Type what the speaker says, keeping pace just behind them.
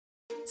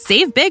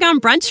Save big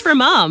on brunch for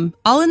mom,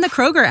 all in the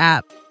Kroger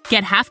app.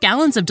 Get half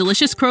gallons of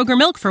delicious Kroger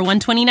milk for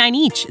 $1.29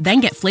 each.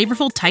 Then get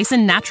flavorful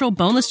Tyson natural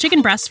boneless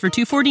chicken breasts for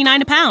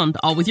 $2.49 a pound,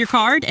 all with your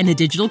card and a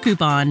digital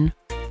coupon.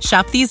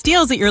 Shop these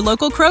deals at your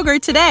local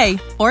Kroger today,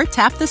 or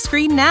tap the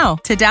screen now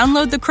to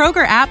download the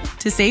Kroger app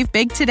to save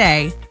big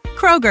today.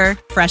 Kroger,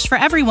 fresh for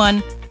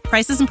everyone.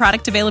 Prices and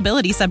product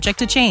availability subject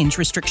to change.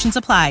 Restrictions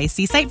apply.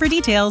 See site for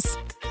details.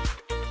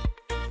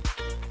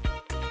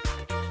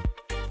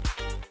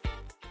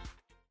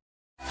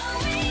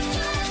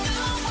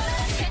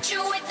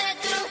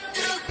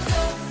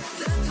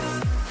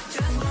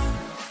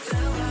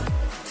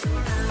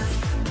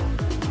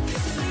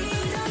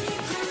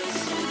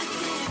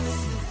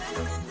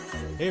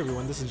 Hey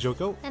everyone, this is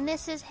Joko. And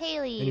this is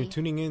Haley. And you're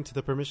tuning in to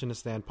the Permission to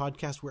Stand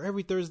podcast, where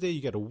every Thursday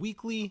you get a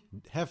weekly,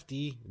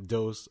 hefty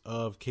dose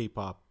of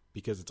K-pop,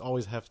 because it's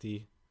always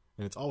hefty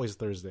and it's always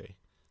Thursday.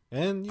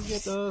 And you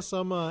get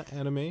some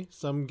anime,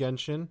 some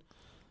Genshin,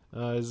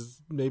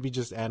 is maybe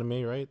just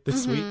anime, right,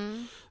 this week.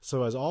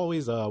 So as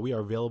always, we are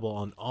available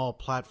on all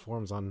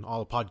platforms, on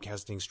all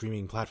podcasting,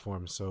 streaming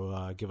platforms.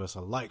 So give us a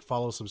like,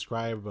 follow,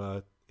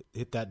 subscribe,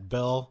 hit that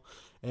bell.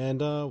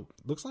 And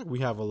looks like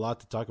we have a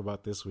lot to talk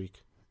about this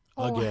week.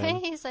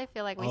 Always, I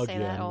feel like we say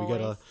that always.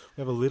 We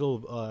have a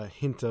little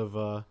hint of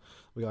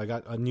I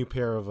got a new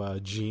pair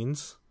of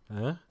jeans,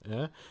 and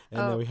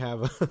then we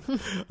have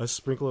a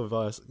sprinkle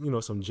of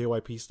some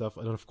JYP stuff,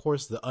 and of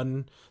course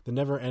the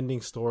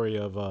never-ending story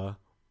of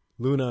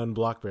LOONA and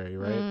BlackBerry,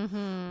 right?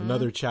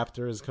 Another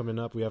chapter is coming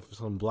up. We have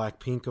some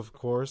Blackpink, of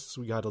course.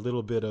 We got a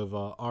little bit of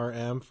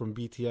RM from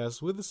BTS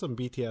with some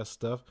BTS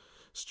stuff,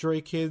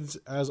 Stray Kids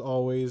as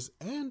always,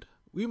 and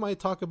we might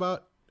talk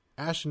about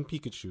Ash and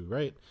Pikachu,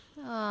 right?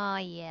 Oh,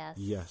 yes.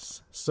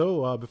 Yes.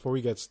 So, before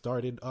we get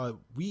started,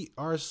 we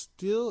are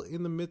still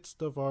in the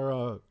midst of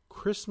our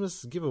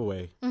Christmas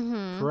giveaway,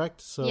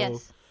 correct? So,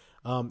 yes.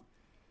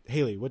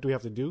 Haley, what do we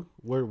have to do?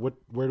 Where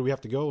do we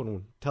have to go?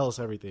 And tell us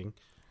everything.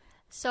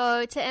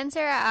 So, to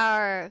enter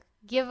our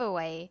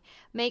giveaway,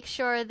 make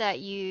sure that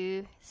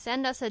you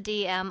send us a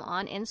DM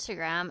on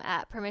Instagram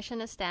at Permission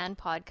to Stand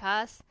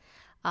Podcast.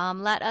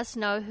 Let us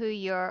know who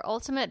your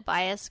ultimate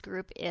bias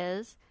group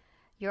is.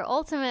 Your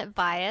ultimate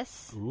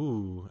bias.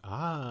 Ooh,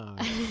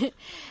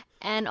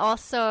 and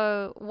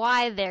also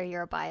why they're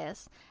your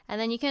bias.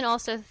 And then you can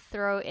also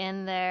throw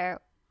in there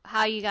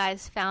how you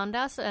guys found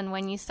us and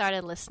when you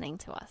started listening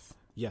to us.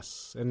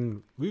 Yes,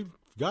 and we've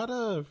got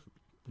a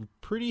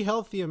pretty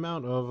healthy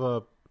amount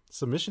of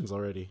submissions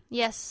already.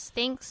 Yes,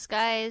 thanks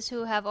guys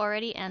who have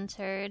already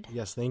entered.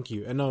 Yes, thank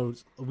you. And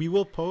we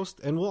will post,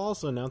 and we'll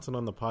also announce it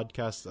on the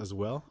podcast as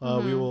well.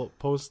 We will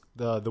post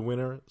the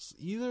winner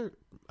either,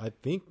 I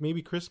think,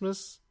 maybe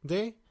Christmas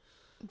Day.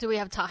 Do we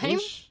have time?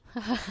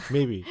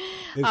 Maybe.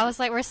 I was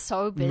like, we're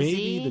so busy.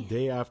 Maybe the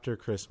day after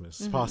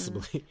Christmas,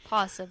 possibly.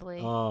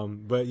 Possibly.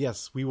 But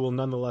yes, we will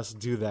nonetheless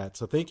do that.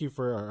 So thank you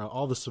for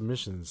all the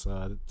submissions.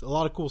 A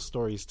lot of cool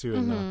stories too.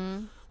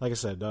 And like I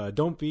said,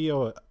 don't be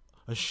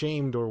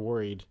ashamed or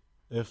worried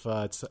if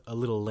it's a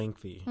little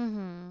lengthy,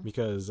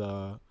 because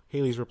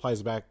Haley's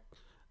replies back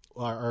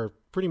are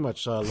pretty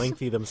much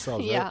lengthy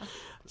themselves. Yeah. Right?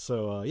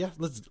 So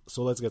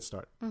let's get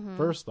started.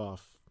 First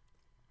off,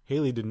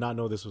 Haley did not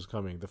know this was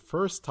coming. The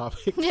first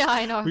topic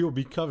I know. we will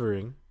be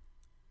covering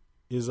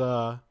is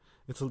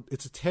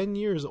it's 10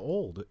 years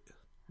old.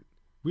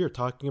 We are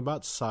talking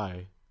about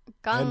Psy.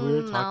 And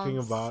we're talking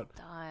about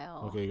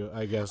Style. Okay,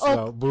 I guess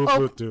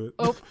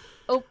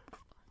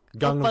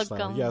Gangnam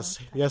Style.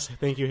 Yes.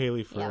 Thank you,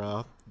 Haley,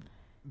 for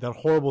that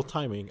horrible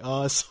timing.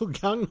 So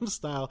Gangnam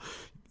Style,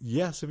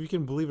 yes, if you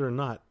can believe it or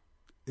not,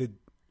 it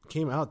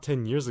came out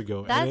 10 years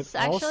ago. That's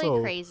and it actually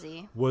also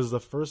crazy. Was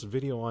the first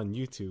video on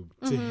YouTube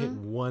to hit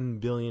 1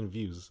 billion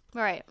views.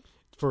 Right.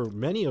 For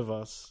many of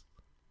us,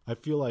 I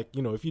feel like,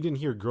 if you didn't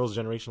hear Girls'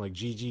 Generation like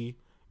Gigi,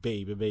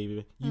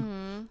 baby,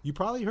 you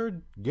probably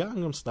heard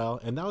Gangnam Style,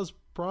 and that was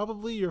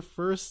probably your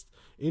first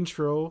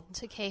intro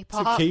to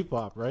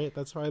K-pop, right?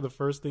 That's probably the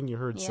first thing you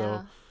heard. Yeah.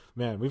 So,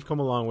 man, we've come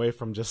a long way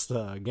from just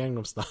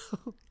Gangnam Style.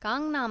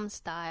 Gangnam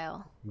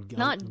Style,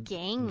 not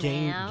Gangnam.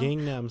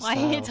 Gangnam Style.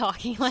 Why are you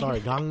talking like Sorry,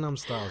 that? Gangnam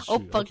Style.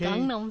 Shoot, Oppa okay?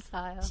 Gangnam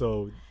Style.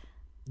 So,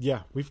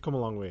 yeah, we've come a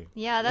long way.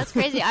 Yeah, that's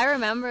crazy. I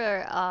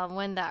remember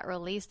when that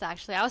released,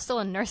 actually. I was still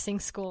in nursing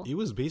school. It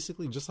was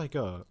basically just like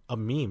a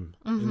meme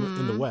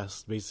in the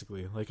West,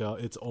 basically. Like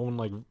its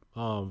own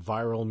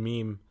viral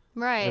meme.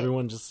 Right.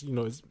 Everyone just,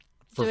 is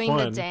for doing fun.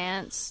 the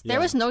dance. Yeah.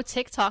 There was no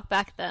TikTok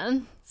back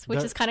then,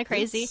 which is kind of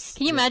crazy.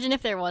 Can you imagine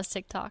if there was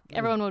TikTok?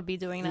 Everyone would be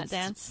doing that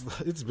dance.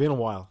 It's been a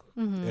while,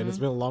 and it's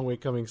been a long way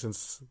coming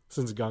since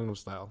Gangnam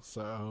Style.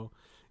 So,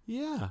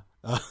 yeah,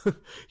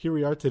 here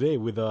we are today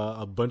with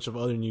a bunch of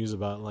other news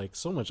about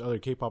so much other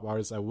K-pop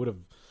artists. I would have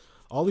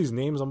all these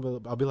names. I'll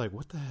be like,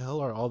 what the hell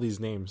are all these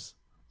names?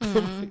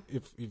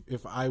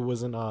 if I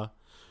wasn't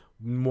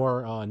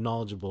more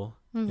knowledgeable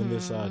in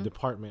this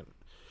department.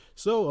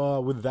 So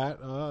with that,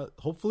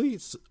 hopefully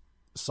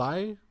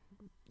Psy,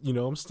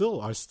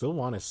 I still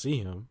want to see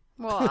him.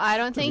 Well, I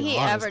don't think he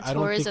honest, ever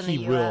tours in the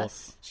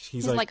US.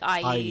 He's like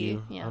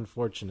IU. Yeah.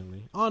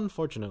 Unfortunately.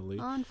 That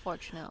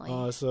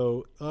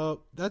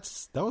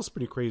was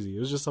pretty crazy. It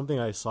was just something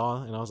I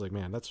saw, and I was like,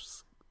 man,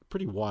 that's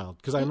pretty wild.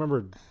 Because I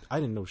remember I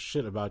didn't know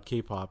shit about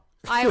K-pop.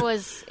 I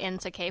was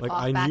into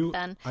K-pop back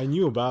then. I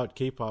knew about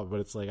K-pop, but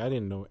it's like I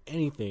didn't know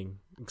anything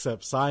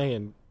except Psy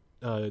and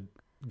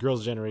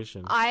Girls'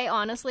 Generation. I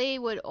honestly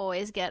would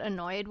always get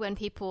annoyed when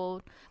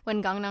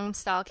Gangnam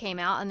Style came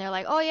out and they're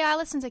like, oh yeah, I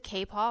listen to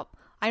K-pop.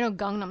 I know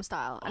Gangnam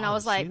Style. And I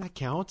was like, that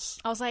counts?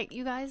 I was like,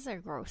 you guys are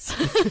gross.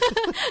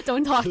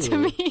 Don't talk to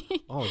me.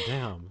 Oh,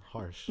 damn.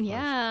 Harsh.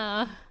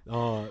 Yeah.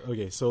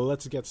 Okay, so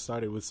let's get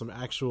started with some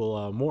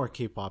actual more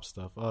K-pop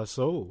stuff.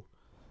 So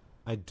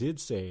I did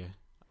say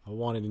I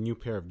wanted a new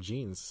pair of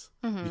jeans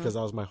because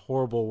that was my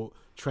horrible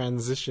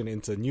transition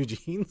into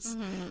NewJeans.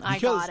 I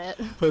got it.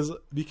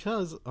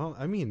 Because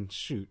I mean,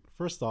 shoot.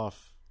 First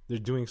off, they're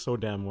doing so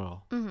damn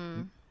well,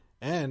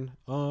 and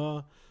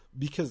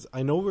because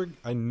I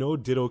know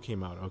Ditto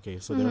came out. Okay,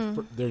 so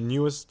their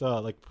newest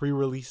like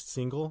pre-released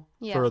single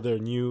for their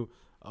new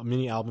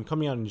mini album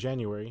coming out in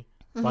January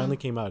finally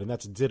came out, and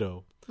that's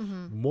Ditto.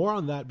 More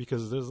on that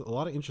because there's a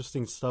lot of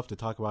interesting stuff to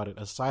talk about it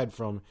aside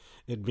from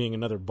it being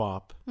another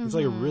bop. It's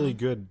like a really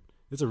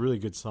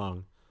good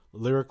song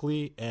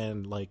lyrically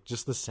and like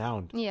just the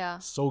sound. Yeah.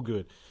 So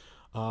good.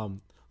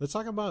 Let's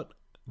talk about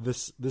the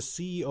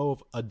CEO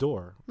of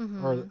Adore,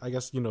 or I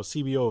guess,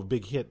 CBO of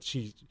Big Hit.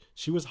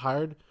 She was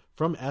hired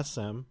from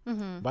SM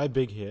by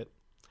Big Hit,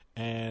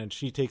 and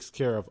she takes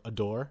care of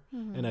Adore.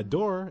 And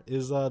Adore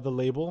is the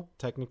label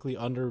technically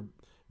under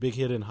Big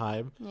Hit and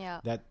Hybe.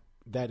 Yeah.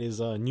 That is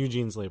a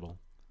NewJeans label.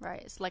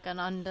 Right. It's like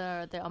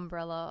under the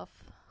umbrella of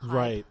Hybe.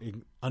 Right.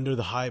 Under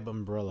the Hybe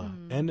umbrella.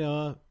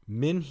 And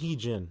Min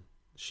Hee-jin,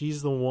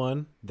 she's the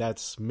one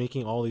that's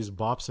making all these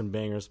bops and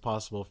bangers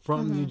possible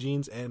from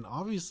NewJeans and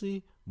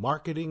obviously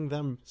marketing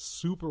them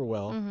super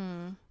well.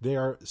 They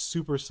are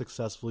super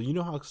successful. You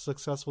know how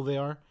successful they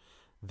are?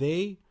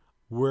 They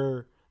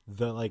were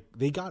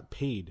they got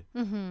paid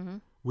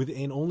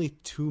within only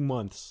 2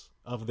 months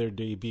of their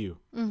debut.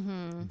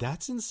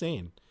 That's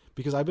insane.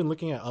 Because I've been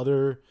looking at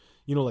other,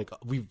 like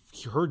we've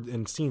heard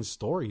and seen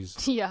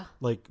stories. Yeah.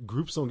 Like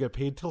groups don't get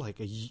paid till like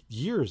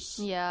years.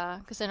 Yeah,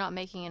 because they're not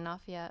making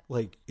enough yet.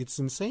 Like it's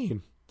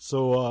insane.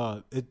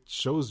 So it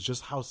shows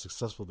just how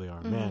successful they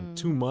are. Man,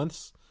 2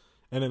 months.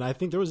 And then I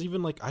think there was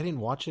even like, I didn't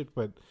watch it,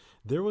 but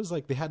there was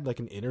like, they had like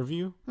an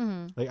interview.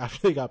 Like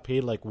after they got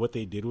paid, like what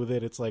they did with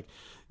it. It's like,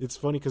 it's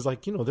funny because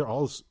like,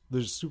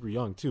 they're super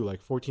young too.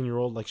 Like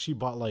 14-year-old, like she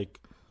bought like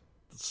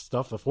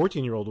stuff a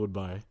 14-year-old would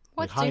buy.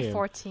 What do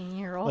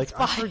 14-year-olds like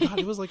buy? I forgot,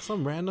 it was like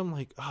some random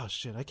like, oh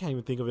shit, I can't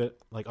even think of it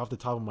like off the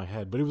top of my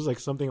head, but it was like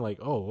something like,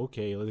 oh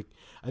okay, like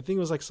I think it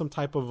was like some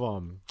type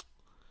of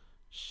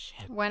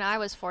shit. When I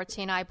was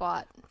 14, I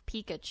bought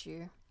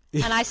Pikachu,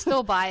 and I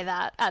still buy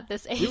that at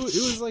this age. It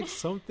was like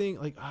something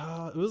like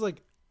it was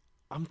like,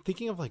 I'm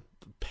thinking of like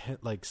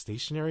pet, like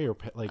stationery or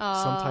pet, like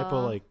some type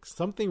of like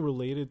something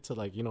related to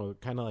like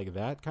kind of like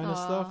that kind of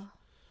stuff.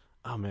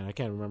 Oh man, I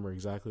can't remember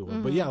exactly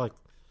what, but yeah, like.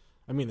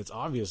 I mean, it's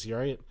obvious,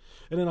 right?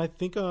 And then I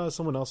think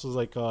someone else was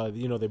like,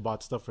 they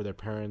bought stuff for their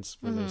parents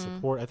for their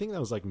support. I think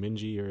that was like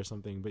Minji or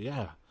something. But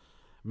yeah,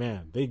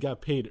 man, they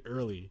got paid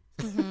early,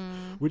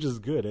 which is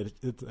good.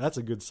 That's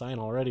a good sign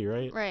already,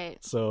 right? Right.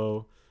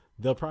 So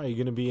they're probably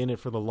going to be in it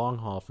for the long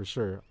haul for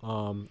sure.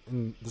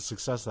 And the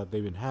success that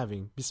they've been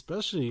having,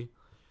 especially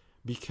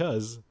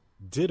because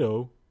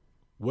Ditto,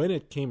 when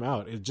it came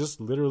out, it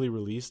just literally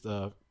released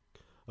a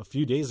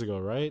few days ago,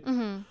 right?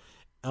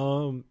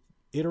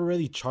 It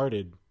already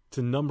charted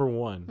to number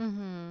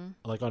 1,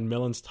 like on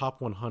Melon's Top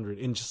 100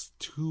 in just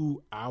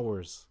 2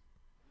 hours.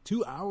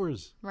 2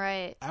 hours.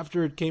 Right.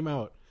 After it came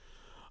out.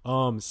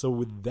 So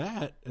with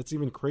that, it's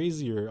even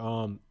crazier.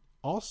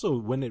 Also,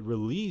 when it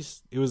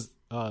released, it was,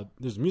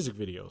 there's music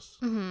videos.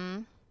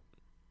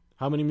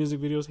 How many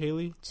music videos,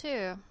 Haley?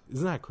 2.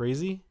 Isn't that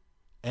crazy?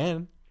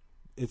 And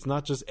it's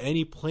not just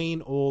any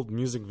plain old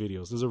music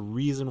videos. There's a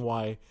reason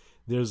why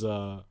there's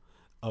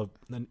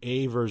an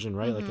A version,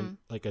 right?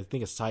 Like I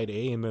think a side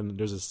A, and then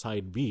there's a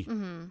side B.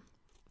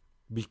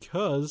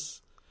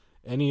 Because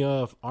any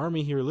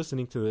ARMY here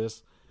listening to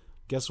this,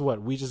 guess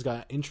what? We just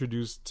got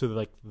introduced to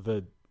like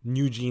the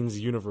NewJeans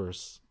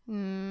universe.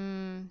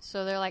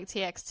 So they're like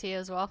TXT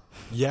as well.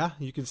 Yeah,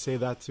 you could say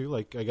that too.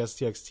 Like I guess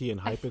TXT and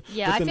Hype.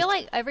 I feel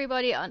like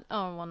everybody.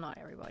 Not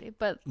everybody,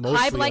 but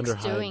Hype likes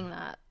doing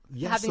that.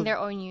 Yeah, having their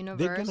own universe.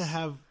 They're gonna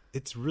have.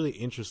 It's really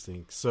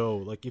interesting. So,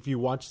 like, if you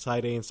watch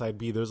Side A and Side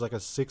B, there's, like, a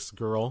 6th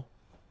girl.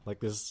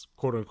 Like, this,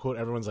 quote-unquote,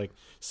 everyone's, like,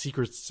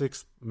 secret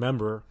 6th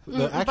member.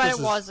 But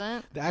it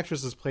wasn't. The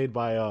actress is played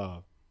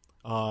by,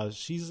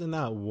 she's in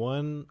that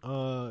one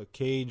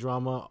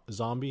K-drama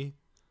zombie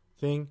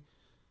thing.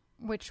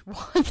 Which one?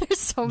 There's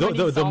so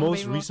many the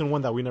most recent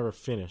one that we never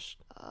finished.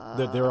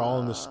 They were all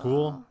in the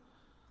school.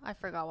 I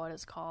forgot what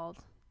it's called.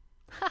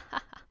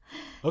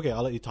 Okay,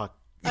 I'll let you talk.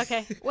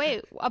 Okay,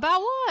 wait, about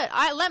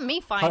what? Let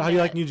me find How do you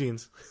like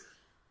NewJeans?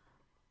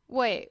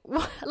 Wait,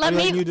 let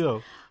me... Like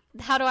Ditto?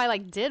 How do I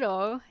like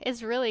Ditto?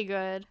 It's really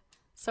good.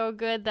 so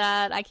good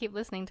that I keep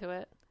listening to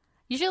it.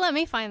 You should let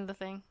me find the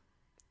thing.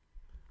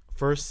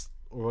 First,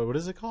 what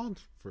is it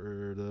called?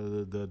 For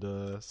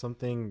the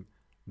something,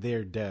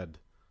 they're dead.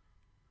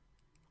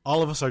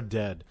 All of us are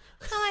dead.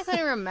 Oh, I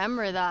couldn't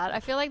remember that.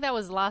 I feel like that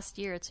was last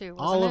year too.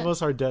 All of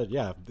us are dead.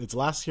 Yeah, it's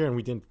last year and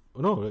we didn't.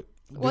 No,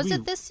 was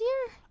it this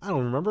year? I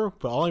don't remember,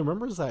 but all I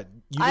remember is that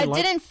I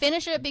didn't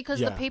finish it because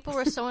the people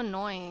were so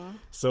annoying.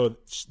 So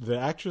the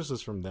actress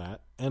is from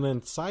that, and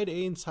then side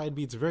A and side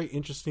B. It's very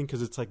interesting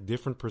because it's like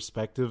different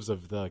perspectives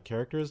of the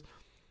characters.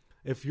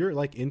 If you're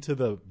like into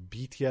the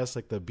BTS,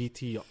 like the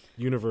BT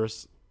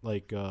universe,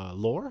 like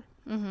lore,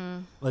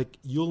 like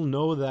you'll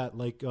know that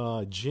like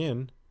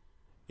Jin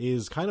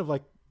is kind of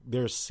like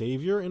their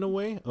savior in a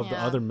way of the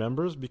other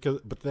members,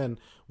 but then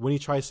when he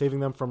tries saving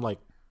them from like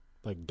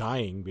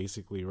dying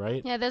basically,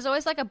 right? Yeah, there's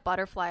always like a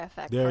butterfly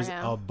effect. There's for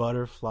him. a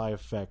butterfly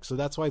effect. So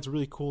that's why it's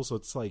really cool. So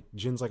it's like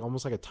Jin's like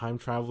almost like a time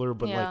traveler,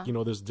 but like, you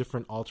know, there's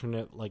different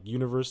alternate like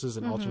universes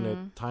and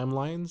alternate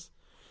timelines.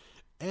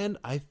 And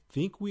I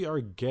think we are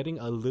getting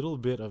a little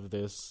bit of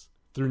this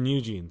through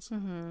NewJeans.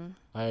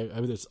 I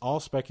mean, it's all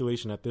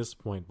speculation at this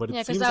point, but it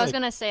seems because I was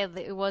gonna say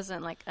that it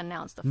wasn't like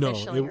announced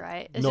officially,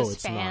 right? It's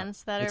just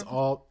fans that are. It's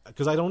all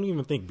because I don't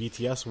even think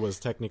BTS was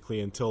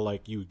technically until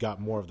like you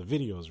got more of the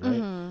videos,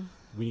 right?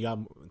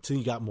 Until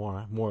you got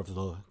more of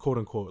the quote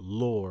unquote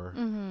lore.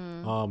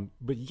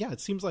 But yeah, it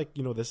seems like,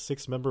 you know, this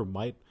sixth member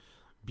might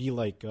be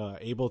like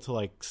able to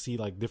like see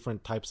like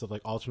different types of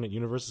like alternate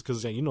universes,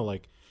 because you know,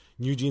 like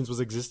NewJeans was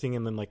existing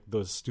and then like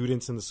the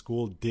students in the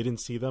school didn't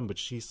see them, but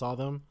she saw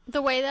them.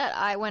 The way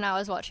that when I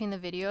was watching the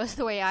videos,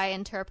 the way I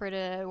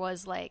interpreted it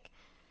was like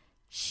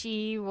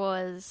she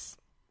was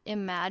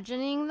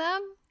imagining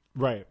them.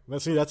 Right.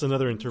 That's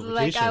another interpretation.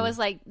 Like I was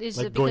like, is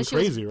like it because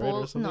going crazy, she was right?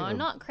 Or something? No,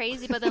 not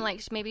crazy, but then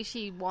like maybe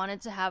she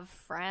wanted to have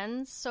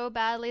friends so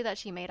badly that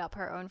she made up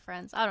her own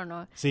friends. I don't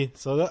know. See,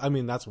 so that, I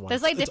mean, that's one.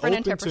 There's like different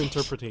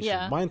interpretation.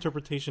 Yeah. My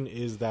interpretation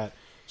is that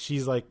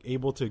she's like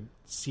able to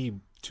see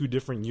two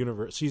different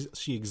universes.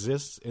 She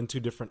exists in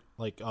two different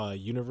like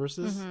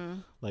universes,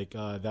 like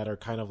that are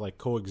kind of like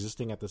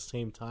coexisting at the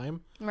same time.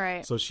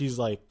 Right. So she's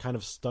like kind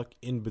of stuck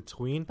in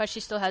between. But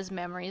she still has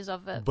memories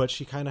of it. But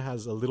she kind of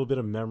has a little bit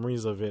of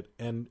memories of it,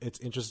 and it's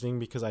interesting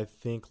because I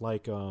think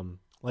like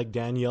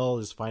Danielle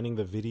is finding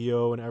the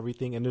video and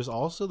everything, and there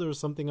was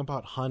something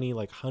about Honey.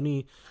 Like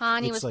Honey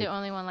was like, the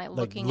only one like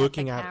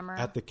looking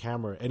at the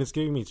camera, and it's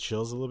giving me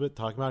chills a little bit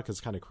talking about it because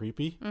it's kind of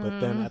creepy. But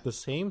then at the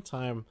same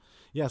time,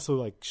 yeah, so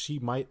like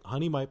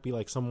Honey might be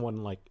like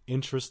someone like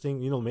interesting,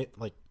 you know,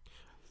 like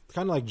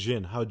kind of like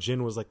Jin, how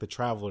Jin was like the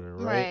traveler,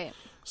 right?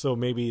 So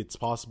maybe it's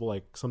possible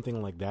like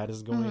something like that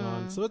is going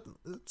on. So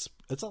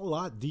it's a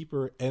lot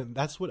deeper, and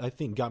that's what I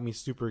think got me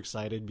super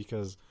excited,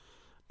 because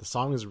the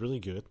song is really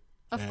good.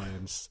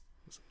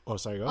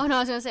 Sorry, go. Oh no, I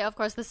was gonna say, of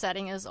course, the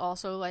setting is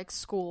also like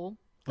school.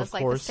 That's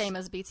like the same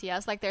as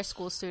BTS, like they're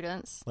school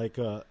students. Like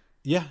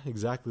yeah,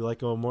 exactly.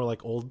 Like a more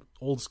like old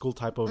school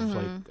type of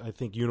like, I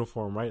think,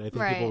 uniform, right? I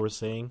think people were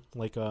saying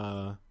like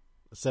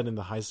set in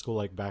the high school,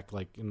 like back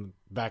in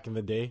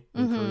the day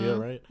in Korea,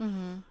 right?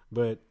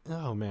 But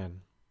oh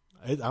man,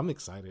 I'm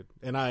excited,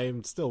 and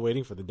I'm still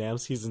waiting for the damn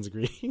season's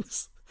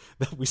greetings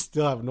that we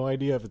still have no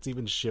idea if it's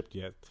even shipped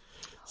yet.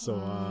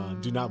 So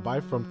do not buy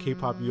from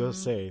K-Pop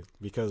USA,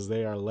 because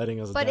they are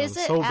letting us down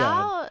so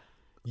bad.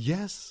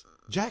 Yes.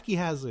 Jackie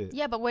has it.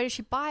 Yeah, but where did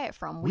she buy it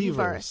from?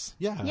 Weverse.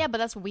 Yeah, but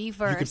that's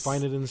Weverse. You could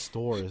find it in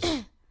stores.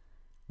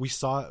 We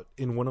saw it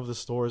in one of the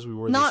stores we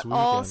were Not this weekend. Not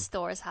all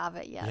stores have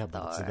it yet, yeah, though.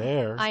 but it's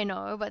there. I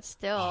know, but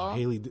still.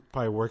 Haley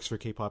probably works for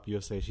K-Pop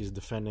USA. She's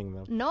defending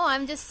them. No,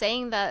 I'm just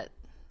saying that,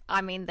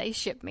 I mean, they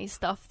ship me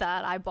stuff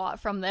that I bought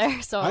from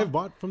there, so. I've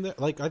bought from there.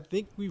 Like, I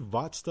think we've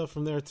bought stuff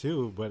from there,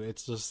 too, but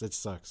it's just, it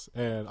sucks.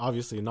 And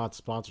obviously not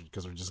sponsored,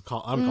 because we're just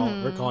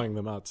we're calling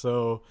them out.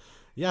 So,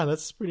 yeah,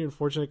 that's pretty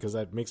unfortunate, because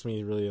that makes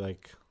me really,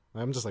 like,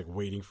 I'm just like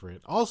waiting for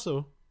it.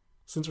 Also,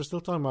 since we're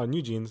still talking about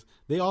NewJeans,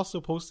 they also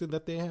posted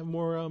that they have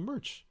more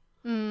merch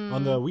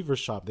on the Weverse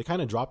shop. They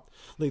kind of dropped,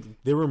 like,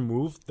 they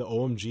removed the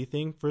OMG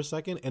thing for a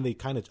second, and they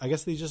kind of, I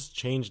guess they just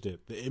changed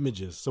it, the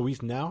images. So we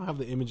now have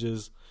the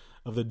images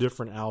of the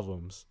different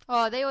albums.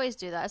 Oh, they always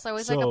do that. It's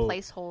always like a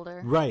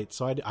placeholder. Right.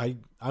 So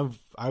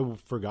I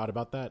forgot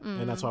about that,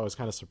 and that's why I was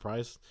kind of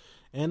surprised.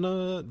 And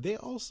they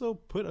also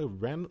put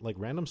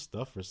random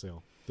stuff for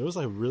sale. There was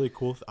like a really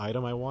cool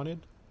item I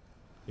wanted.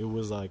 It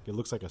was like, it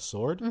looks like a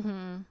sword,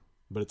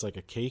 but it's like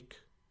a cake,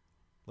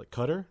 like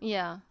cutter.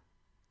 Yeah.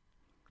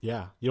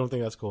 Yeah. You don't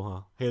think that's cool,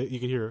 huh? Hey, you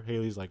can hear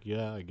Haley's like,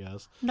 yeah, I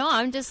guess. No,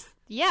 I'm just,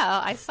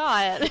 yeah, I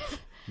saw it.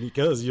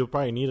 Because you'll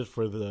probably need it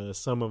for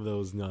some of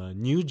those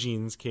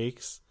NewJeans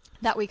cakes.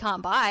 That we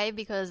can't buy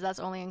because that's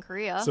only in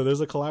Korea. So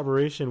there's a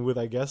collaboration with,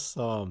 I guess,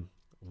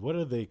 what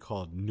are they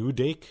called? New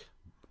Dake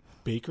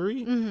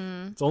Bakery?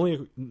 It's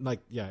only like,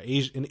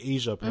 in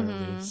Asia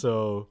apparently.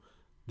 So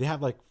they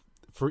have like,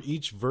 for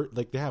each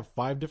they have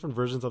 5 different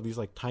versions of these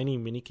like tiny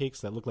mini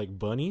cakes that look like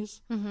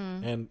bunnies,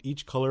 and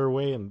each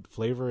colorway and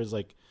flavor is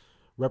like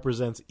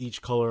represents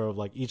each color of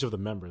like each of the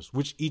members,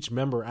 which each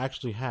member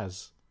actually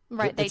has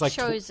Right, they it's like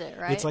chose it,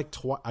 right? It's like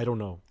I don't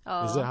know.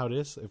 Oh. Is that how it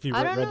is? If you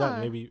I read don't that,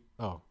 know. maybe.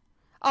 Oh,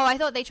 I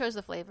thought they chose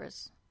the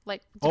flavors,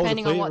 like the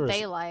depending on what flavors.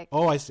 they like.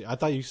 Oh, I see. I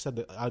thought you said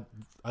that.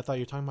 I thought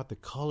you were talking about the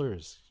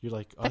colors. You're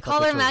like The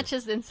color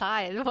matches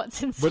inside.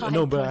 What's inside? But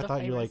no, but for I the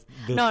thought you're like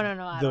flavors. No. I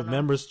the don't know.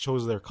 members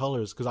chose their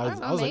colors because I I don't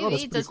know, was like, oh,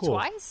 that's maybe. pretty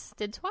cool.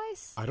 Did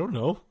twice? I don't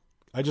know.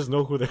 I just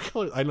know who their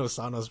colors. I know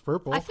Sana's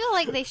purple. I feel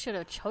like they should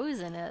have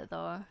chosen it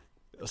though.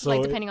 So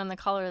like depending on the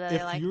color that they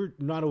if like. you're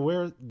not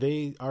aware,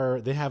 they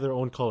have their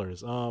own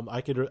colors.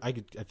 I think I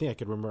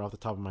could remember off the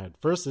top of my head.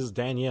 First is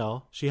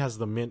Danielle. She has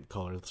the mint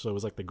color, so it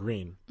was like the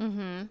green.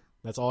 Mm-hmm.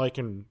 That's all I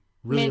can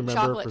really Mint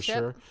remember chocolate for chip.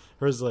 sure.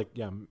 Hers is like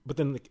but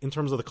then in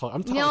terms of the color,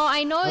 I'm talking. No,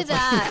 I know that's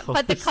that,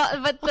 like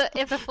the but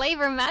if the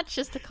flavor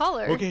matches the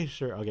color. Okay,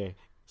 sure. Okay,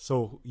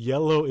 so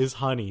yellow is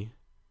honey.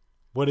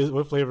 What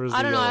flavor is?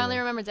 I don't know. I yellow only one?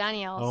 remember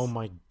Danielle's. Oh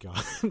my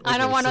god! I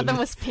know Okay, one so of them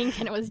was pink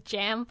and it was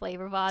jam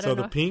flavor, but I don't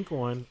know. the pink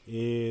one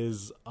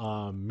is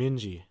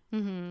Minji.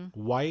 Mm-hmm.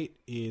 White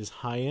is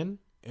Hyen,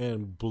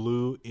 and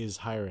blue is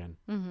Hyren.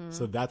 Mm-hmm.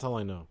 So that's all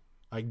I know.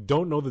 I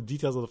don't know the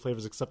details of the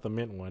flavors except the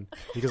mint one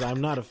because I'm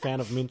not a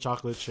fan of mint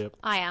chocolate chip.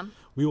 I am.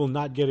 We will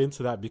not get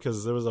into that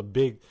because there's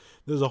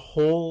a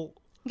whole.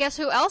 Guess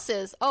who else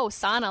is? Oh,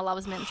 Sana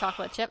loves mint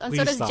chocolate chip, and so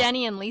Please does stop.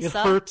 Jenny and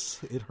Lisa.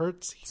 It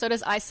hurts. So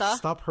does Isa.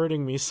 Stop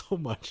hurting me so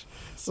much.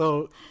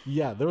 So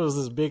yeah, there was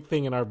this big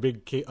thing in our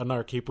K-pop in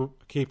our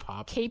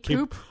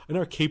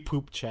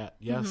K-poop chat.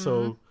 Yeah, Mm-hmm.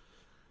 so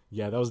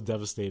yeah, that was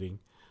devastating.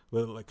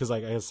 Because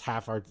like I guess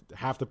half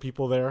the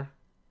people there,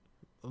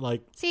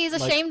 like. See, he's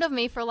ashamed of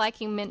me for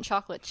liking mint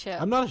chocolate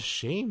chip. I'm not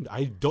ashamed.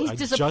 I don't. He's I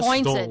just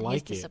disappointed. don't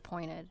like He's it.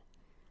 disappointed.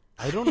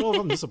 I don't know if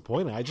I'm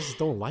disappointed. I just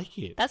don't like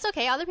it. That's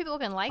okay. Other people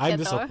can like I'm it,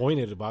 though.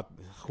 disappointed about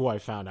who I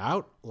found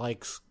out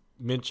likes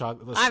mint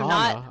chocolate. I'm Sana.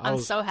 not. I'm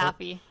so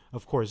happy.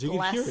 Of course, you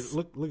could hear it. Bless.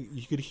 Look,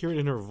 you could hear it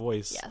in her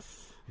voice.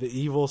 Yes. The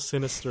evil,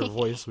 sinister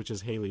voice, which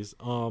is Haley's.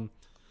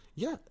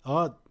 Yeah.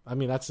 I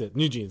mean, that's it.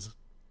 NewJeans,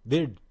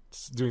 they're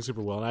doing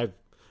super well, and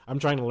I'm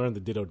trying to learn the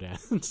Ditto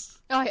dance.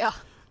 Oh yeah.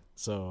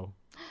 So,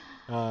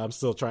 I'm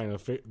still trying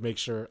to make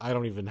sure I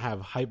don't even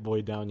have Hype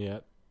Boy down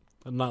yet.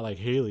 I'm not like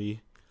Haley.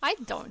 I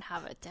don't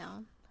have it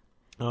down.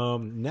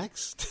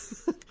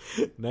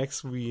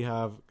 Next we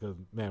have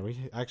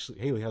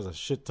Haley has a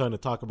shit ton to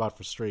talk about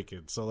for Stray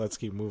Kids, so let's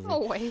keep moving.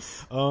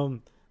 Always. Twice.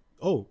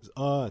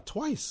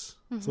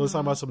 So let's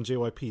talk about some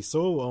JYP.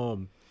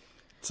 So,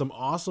 some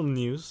awesome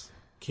news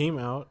came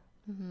out.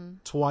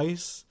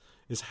 Twice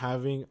is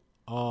having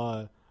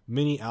a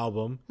mini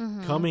album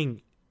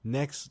coming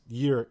next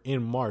year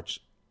in March,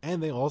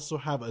 and they also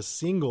have a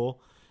single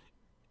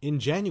in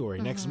January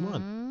next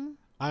month.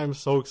 I'm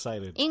so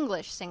excited.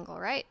 English single,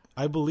 right?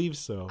 I believe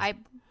so. I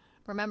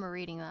remember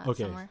reading that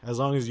somewhere. As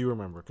long as you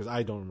remember, because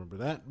I don't remember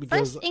that.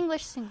 Because First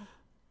English single.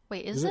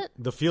 Wait, is it?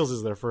 The Feels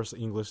is their first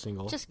English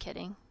single. Just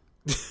kidding.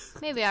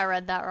 Maybe I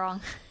read that wrong.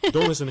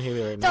 Don't listen to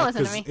Haley right now. Don't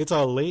listen to me. It's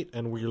late,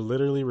 and we're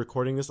literally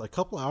recording this a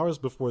couple hours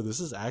before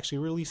this is actually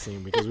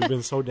releasing because we've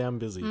been so damn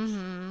busy.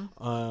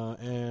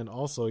 And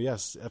also,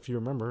 yes, if you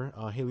remember,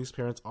 Haley's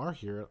parents are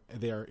here.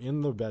 They are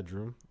in the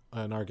bedroom,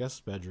 in our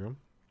guest bedroom.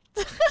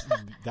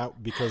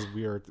 That because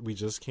we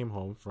just came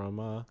home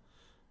from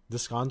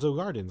Descanso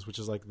Gardens, which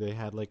is like they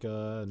had like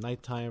a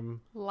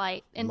nighttime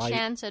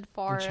enchanted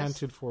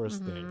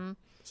forest thing.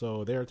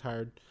 So they're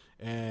tired,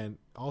 and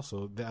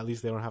also at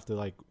least they don't have to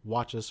like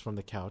watch us from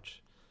the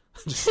couch,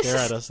 just stare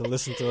at us and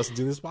listen to us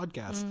do this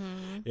podcast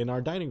in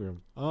our dining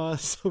room.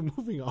 So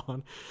moving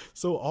on.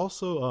 So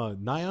also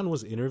Nayeon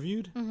was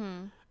interviewed,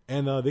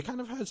 and they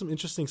kind of had some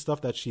interesting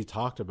stuff that she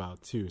talked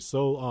about too.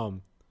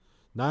 So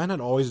Nayeon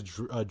had always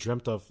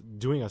dreamt of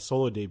doing a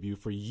solo debut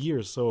for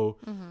years, so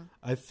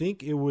I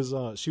think it was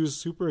she was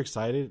super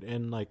excited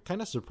and like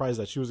kind of surprised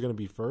that she was going to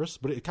be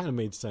first, but it kind of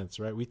made sense,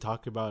 right? We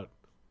talked about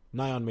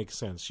Nayeon makes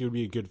sense. She would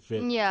be a good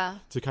fit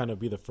to kind of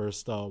be the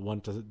first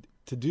one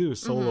to do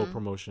solo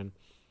promotion.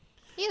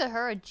 Either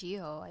her or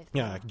Gio, I think.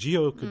 Yeah,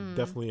 Gio could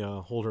definitely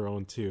hold her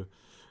own too.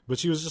 But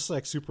she was just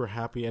like super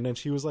happy, and then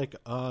she was like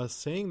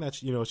saying that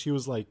she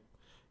was like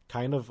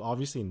kind of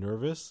obviously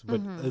nervous,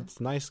 but it's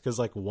nice because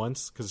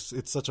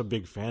it's such a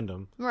big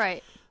fandom,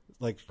 right?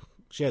 Like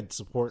she had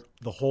support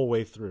the whole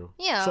way through.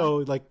 Yeah. So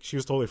like she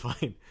was totally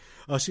fine.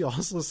 She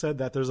also said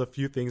that there's a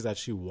few things that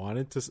she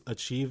wanted to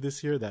achieve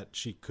this year that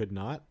she could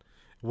not.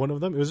 One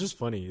of them, it was just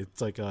funny.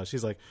 It's like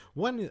she's like,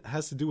 one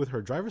has to do with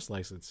her driver's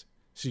license.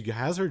 She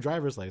has her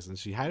driver's license.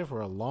 She had it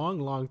for a long,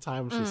 long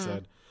time. She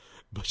said,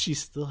 but she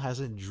still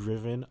hasn't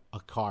driven a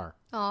car.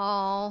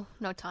 Oh,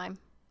 no time.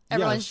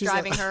 Everyone's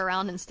driving her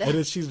around instead. And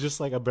then she's just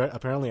like,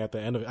 apparently at the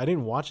end of it, I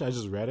didn't watch it, I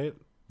just read it,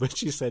 but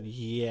she said,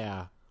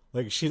 yeah.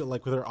 Like she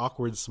like with her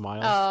awkward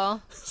smile.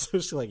 Oh. So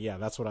she's like, yeah,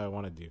 that's what I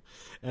want to do.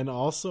 And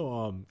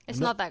also, it's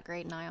not that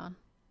great, Nayeon.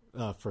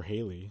 For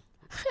Haley.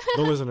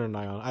 Don't listen to her,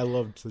 Nayeon. I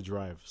love to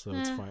drive, so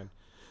it's fine.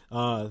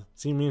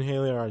 See, me and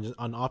Haley are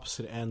on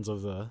opposite ends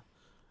of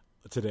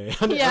today.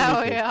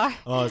 Yeah,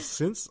 we are.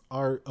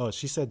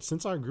 She said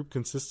since our group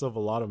consists of a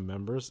lot of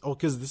members. Oh,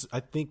 because I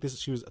think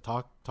she was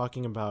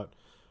talking about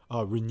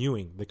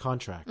renewing the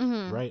contract,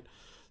 right?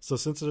 So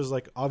since there's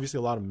like obviously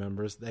a lot of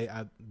members, they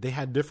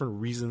had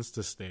different reasons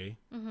to stay,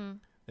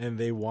 and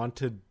they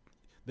wanted,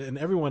 and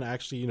everyone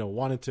actually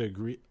wanted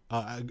to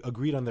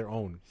agreed on their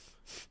own.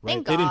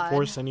 Right? They didn't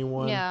force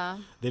anyone. Yeah.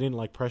 They didn't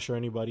like pressure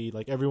anybody.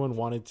 Like everyone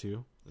wanted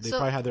to. They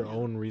probably had their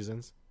own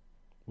reasons.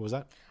 What was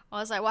that? I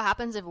was like, what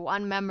happens if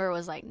one member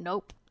was like,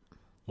 nope?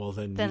 Well,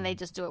 then they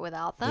just do it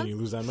without them. Then you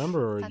lose that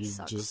member, or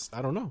sucks.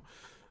 I don't know.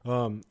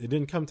 It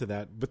didn't come to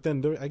that, but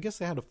then I guess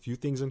they had a few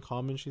things in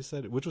common. She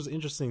said, which was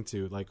interesting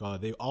too. Like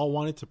they all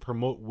wanted to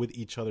promote with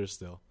each other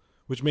still,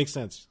 which makes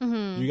sense.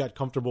 You got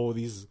comfortable with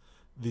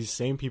these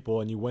same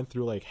people, and you went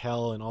through like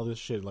hell and all this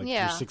shit. Like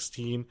you're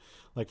 16,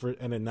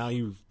 and then now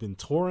you've been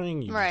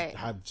touring. You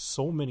have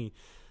so many.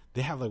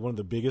 They have like one of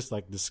the biggest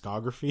like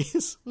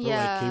discographies for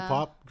like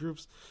K-pop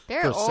groups.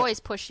 They're always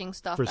pushing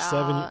stuff for out.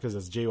 7 because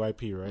it's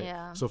JYP, right?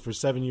 Yeah. So for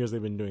 7 years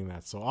they've been doing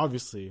that. So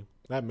obviously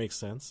that makes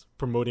sense,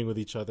 promoting with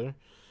each other,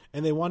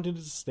 and they wanted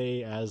to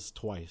stay as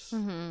Twice.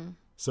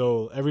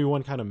 So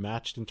everyone kind of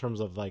matched in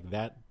terms of like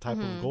that type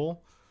of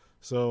goal.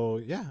 So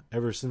yeah,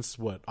 ever since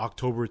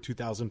October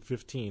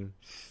 2015,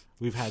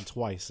 we've had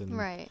Twice, and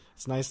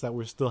it's nice that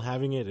we're still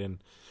having it. And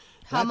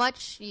how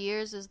much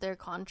years is their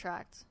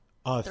contract?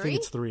 I think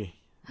it's 3.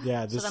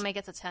 Yeah, so that makes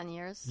it to 10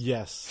 years.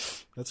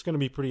 Yes, that's going to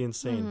be pretty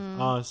insane.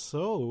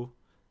 So,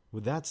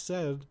 with that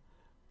said,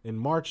 in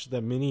March,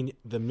 the mini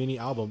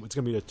album, it's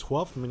going to be the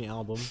 12th mini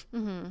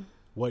album.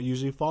 What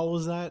usually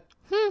follows that?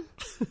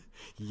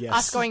 Yes,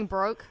 us going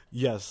broke.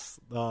 Yes,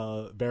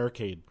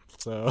 Barricade.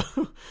 So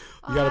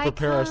we got to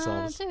prepare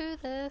ourselves.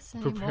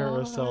 Prepare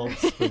ourselves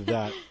for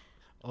that.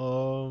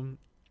 I'm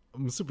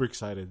super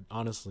excited,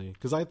 honestly,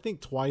 because I think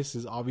Twice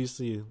is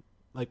obviously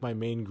like my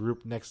main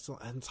group next to,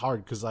 and it's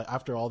hard because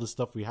after all the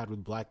stuff we had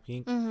with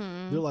Blackpink,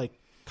 they're like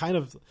kind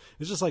of,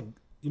 it's just like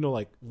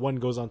like one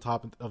goes on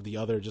top of the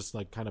other, just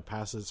like kind of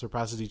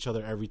surpasses each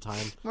other every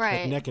time,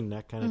 like neck and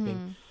neck kind of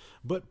thing.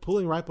 But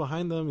pulling right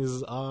behind them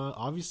is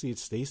obviously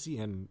it's Stacy,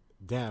 and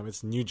damn,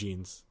 it's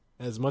NewJeans.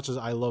 As much as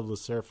I love Le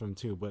Sserafim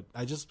too, but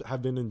I just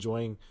have been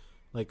enjoying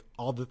like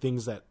all the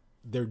things that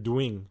they're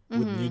doing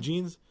with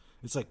NewJeans.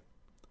 It's like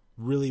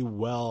really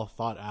well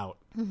thought out.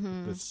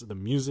 It's the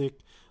music,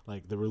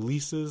 like the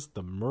releases,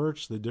 the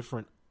merch, the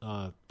different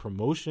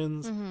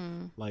promotions,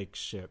 like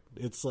shit.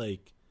 It's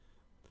like,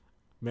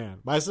 man,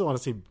 but I still want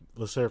to see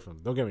Le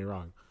Sserafim. Don't get me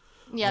wrong.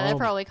 Yeah, they're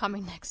probably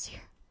coming next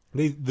year.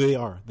 They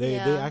are. They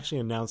actually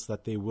announced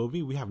that they will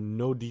be. We have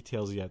no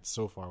details yet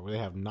so far. They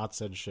have not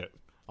said shit.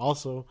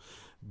 Also,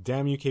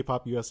 damn you,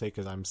 K-pop USA,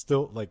 because I'm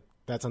still like,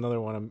 that's another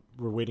one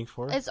we're waiting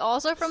for. It's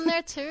also from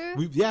there too?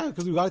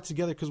 Because we got it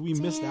together because we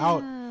missed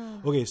out.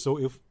 Okay, so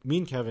if me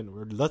and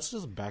Kevin, let's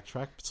just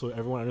backtrack so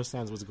everyone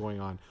understands what's going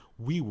on.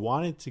 We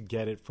wanted to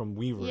get it from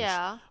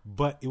Weverse,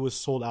 but it was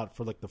sold out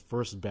for like the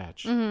first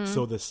batch.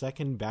 So the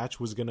second batch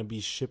was going to be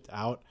shipped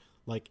out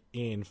like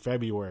in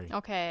February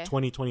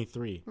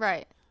 2023.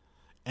 Right.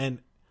 And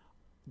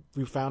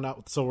we found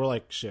out, so we're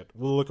like, shit,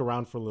 we'll look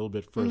around for a little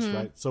bit first,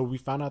 right? So we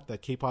found out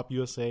that K-pop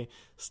USA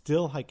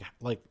still had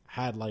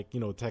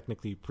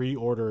technically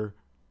pre-order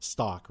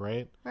stock,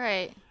 right?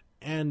 Right.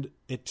 And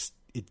it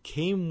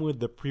came with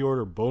the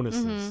pre-order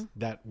bonuses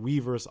that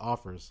Weverse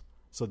offers.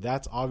 So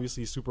that's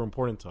obviously super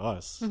important to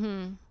us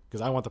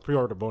because I want the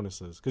pre-order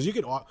bonuses. Because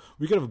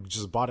we could have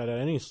just bought it at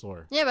any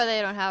store. Yeah, but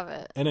they don't have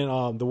it. And then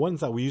the ones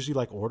that we usually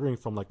like ordering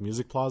from like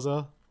Music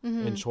Plaza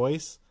and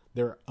Choice,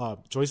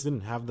 Choice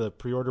didn't have the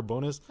pre-order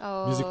bonus.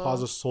 Music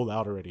Plaza sold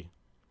out already.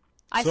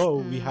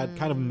 We had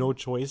kind of no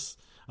choice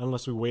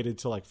unless we waited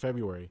till like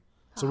February.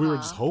 So we were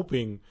just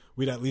hoping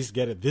we'd at least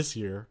get it this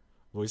year.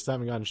 But we still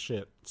haven't gotten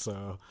shit.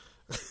 So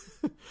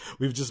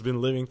we've just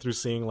been living through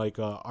seeing like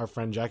our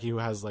friend Jackie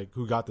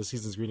who got the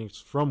season's greetings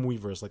from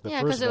Weverse, like the first batch.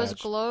 Yeah, because it was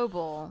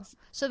global.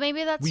 So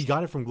maybe that's... We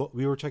got it from...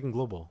 we were checking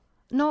global.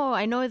 No,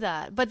 I know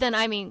that. But then,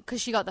 I mean,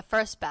 because she got the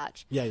first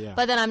batch. Yeah.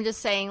 But then I'm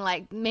just saying,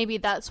 like, maybe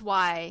that's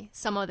why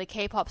some of the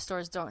K-pop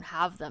stores don't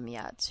have them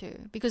yet,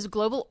 too. Because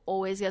Global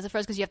always gets it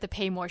first because you have to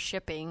pay more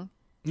shipping.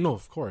 No,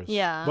 of course.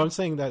 Yeah. But I'm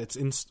saying that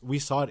we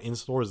saw it in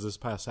stores this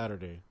past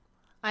Saturday.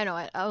 I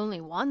know. Only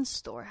one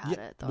store had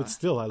it, though. But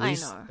still, at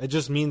least, it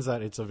just means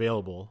that it's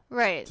available.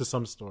 Right. To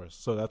some stores.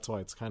 So that's why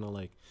it's kind of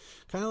like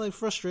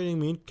frustrating.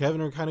 Me and Kevin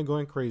are kind of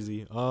going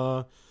crazy.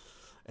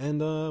 And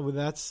with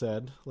that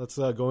said, let's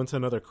go into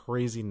another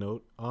crazy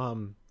note.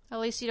 At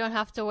least you don't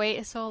have to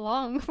wait so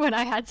long when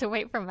I had to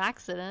wait from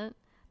Accident.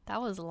 That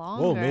was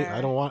longer. Oh, mate,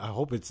 I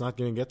hope it's not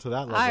going to get to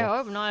that level. I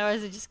hope not. Or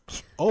is it just...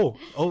 oh,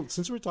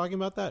 since we're talking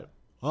about that,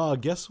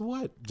 guess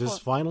what?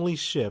 Just finally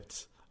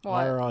shipped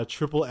our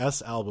Triple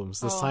S albums,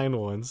 the signed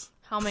ones.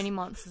 How many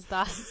months is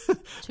that?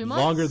 2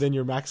 months? Longer than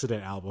your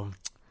Maxident album.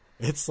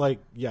 It's like,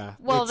 yeah.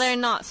 Well, they're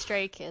not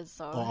Stray Kids,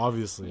 so. Oh,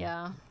 obviously.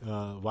 Yeah.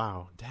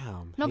 Wow,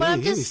 damn. No, but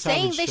I'm just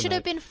saying they should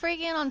have been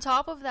friggin' on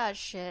top of that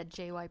shit,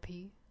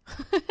 JYP.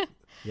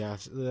 Yeah,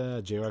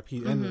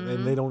 JYP.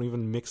 And they don't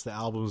even mix the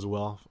albums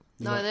well.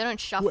 No, they don't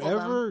shuffle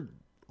them.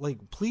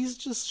 Like, please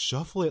just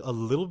shuffle it a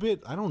little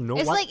bit. I don't know.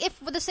 It's like if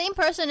the same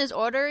person is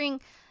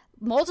ordering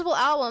multiple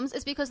albums,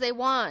 it's because they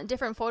want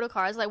different photo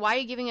cards. Like, why are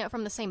you giving it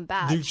from the same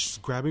batch? They're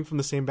just grabbing from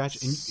the same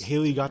batch, and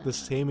Haley got the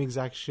same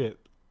exact shit.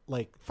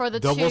 Like, for the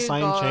double CHUU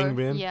signed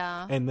Changbin,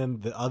 yeah, and then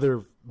the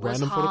other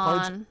random photo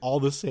cards, all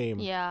the same.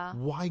 Yeah.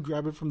 Why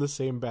grab it from the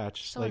same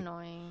batch? So like,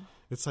 annoying.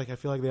 It's like, I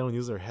feel like they don't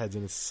use their heads,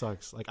 and it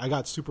sucks. Like, I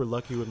got super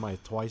lucky with my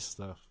Twice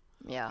stuff.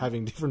 Yeah.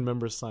 Having different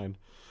members signed.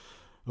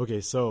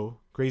 Okay, so,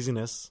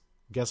 craziness.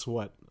 Guess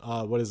what?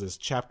 What is this?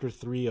 Chapter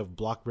 3 of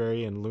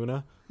Blockberry and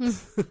LOONA?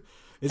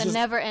 It's the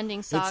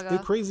never-ending saga.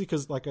 It's crazy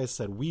because, like I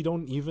said, we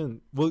don't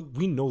even... Well,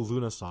 we know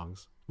LOONA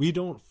songs. We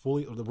don't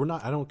fully... We're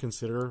not... I don't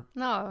consider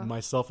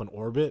myself an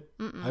orbit.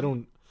 Mm-mm. I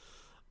don't...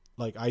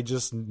 Like, I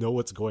just know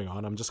what's going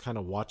on. I'm just kind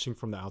of watching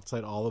from the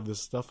outside all of this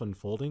stuff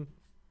unfolding.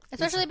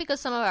 Especially because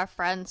some of our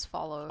friends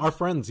follow. Our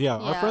friends, yeah.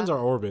 Our friends are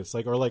orbits.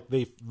 Like, or like,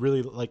 they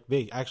really... Like,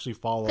 they actually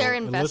follow. They're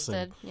and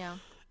invested, listen. yeah.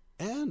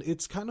 And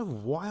it's kind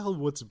of wild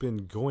what's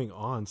been going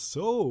on.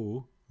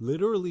 So,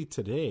 literally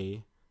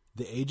today,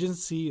 the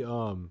agency...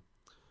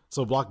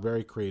 So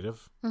Blockberry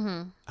Creative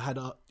had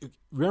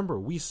remember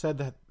we said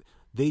that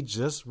they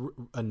just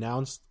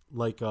announced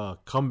like a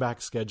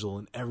comeback schedule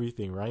and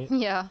everything, right?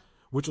 Yeah.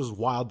 Which was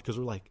wild because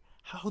we're like,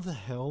 how the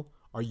hell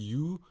are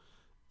you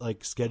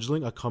like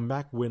scheduling a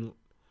comeback when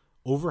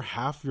over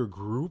half your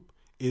group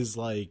is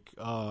like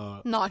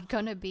not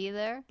gonna be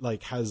there?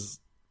 Like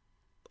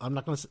I'm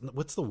not gonna say,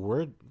 what's the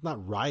word?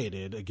 Not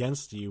rioted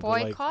against you,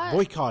 Boycott? But like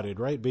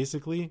boycotted, right?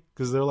 Basically,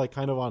 because they're like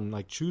kind of on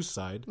like CHUU's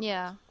side.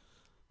 Yeah.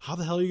 How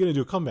the hell are you going to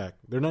do a comeback?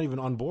 They're not even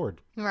on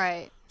board.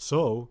 Right.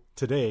 So,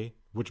 today,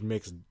 which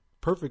makes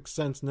perfect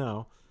sense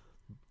now,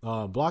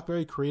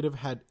 Blockberry Creative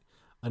had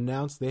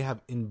announced they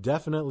have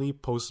indefinitely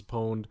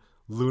postponed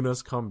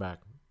LOONA's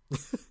comeback.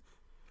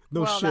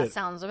 No well, shit. That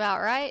sounds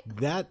about right.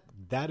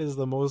 That is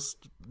the most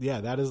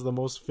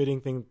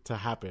fitting thing to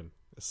happen.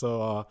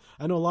 So,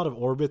 I know a lot of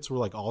orbits were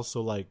like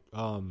also like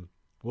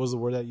what was the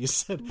word that you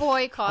said?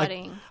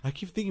 Boycotting. I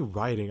keep thinking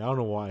rioting. I don't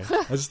know why.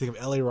 I just think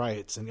of LA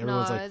riots and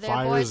everyone's like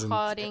fires. They're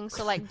boycotting.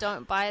 So like,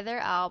 don't buy their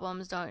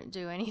albums. Don't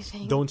do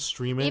anything. Don't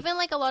stream it. Even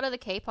like a lot of the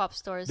K-pop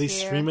stores. They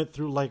stream it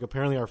through like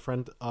apparently our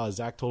friend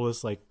Zach told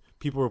us like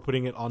people were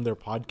putting it on their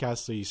podcast,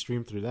 so you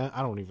stream through that.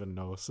 I don't even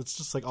know. So it's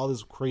just like all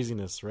this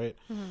craziness, right?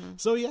 Mm-hmm.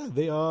 So yeah,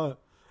 they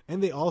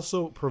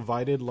also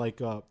provided like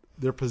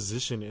their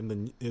position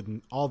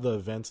in all the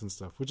events and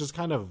stuff, which is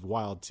kind of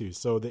wild too.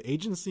 So the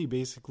agency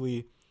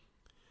basically.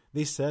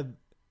 They said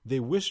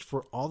they wished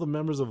for all the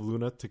members of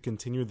LOONA to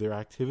continue their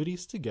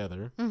activities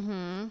together.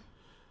 Mm-hmm.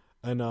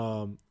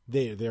 And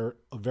they're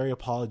very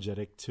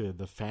apologetic to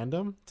the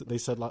fandom. They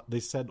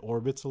said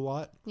Orbits a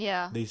lot.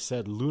 Yeah. They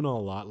said LOONA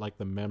a lot, like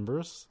the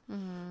members.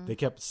 Mm-hmm.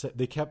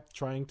 They kept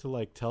trying to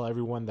like tell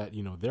everyone that,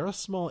 you know, they're a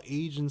small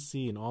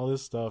agency and all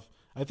this stuff.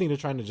 I think they're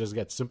trying to just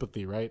get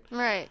sympathy, right?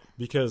 Right.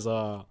 Because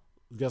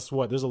guess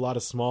what? There's a lot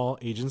of small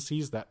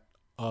agencies that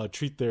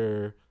treat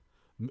their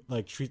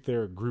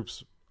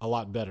groups a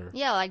lot better.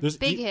 Yeah, like there's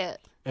Big Hit.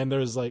 And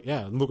there's like,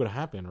 yeah, look what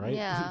happened, right?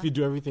 Yeah. If you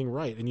do everything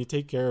right and you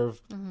take care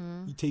of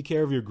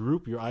your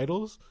group, your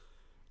idols,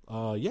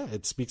 yeah,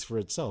 it speaks for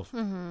itself.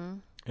 Mm-hmm.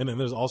 And then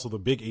there's also the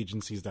big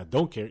agencies that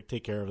don't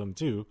take care of them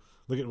too.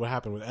 Look at what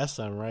happened with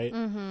SM, right?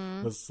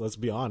 Mm-hmm. Let's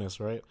be honest,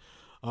 right?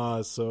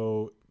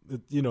 So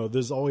you know,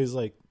 there's always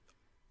like,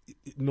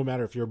 no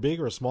matter if you're a big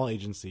or a small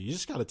agency, you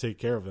just got to take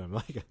care of them,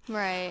 like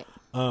right.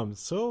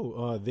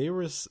 So they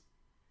were.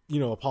 You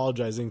know,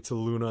 apologizing to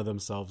LOONA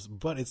themselves,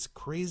 but it's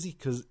crazy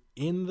because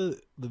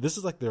this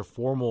is like their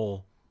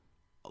formal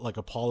like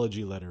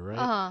apology letter, right?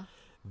 Uh-huh.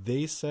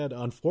 They said,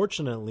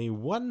 unfortunately,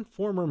 one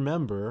former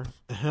member,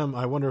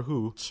 I wonder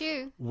who,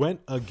 CHUU,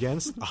 went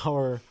against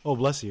our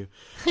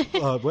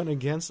went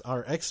against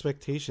our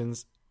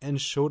expectations and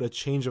showed a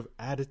change of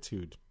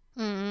attitude.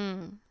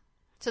 Mm-hmm.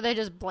 So they're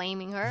just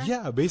blaming her.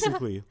 Yeah,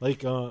 basically,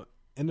 like,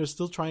 and they're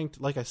still trying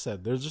to, like I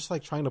said, they're just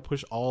like trying to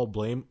push all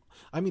blame.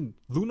 I mean,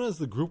 LOONA is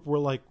the group where,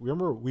 like,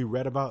 remember we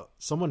read about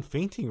someone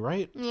fainting,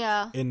 right?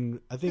 Yeah. And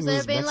I think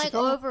they're being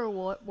Mexico? like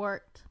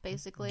overworked,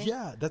 basically.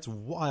 Yeah, that's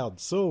wild.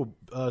 So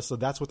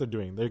that's what they're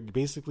doing. They're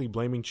basically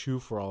blaming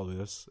CHUU for all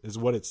this, is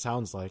what it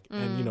sounds like,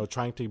 and you know,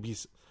 trying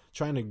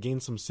to gain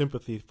some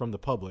sympathy from the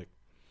public.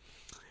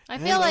 I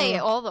feel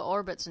like all the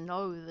orbits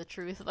know the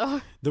truth,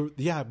 though.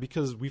 Yeah,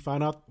 because we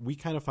kind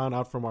of found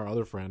out from our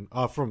other friend,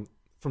 from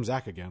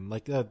Zach again,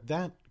 like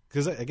that.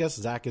 Because I guess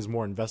Zach is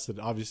more invested,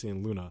 obviously,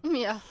 in LOONA.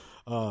 Yeah.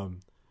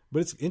 But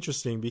it's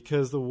interesting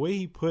because the way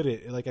he put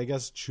it, like, I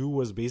guess CHUU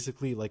was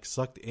basically like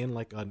sucked in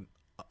like an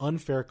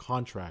unfair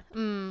contract.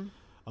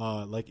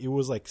 Like it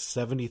was like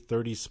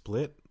 70-30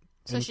 split.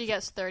 So she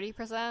gets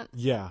 30%?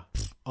 Yeah.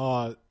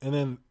 And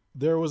then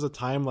there was a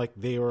time like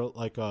they were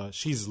like,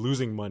 she's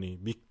losing money.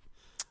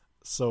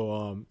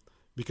 So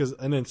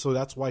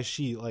that's why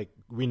she like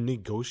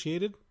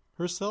renegotiated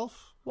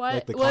herself. What?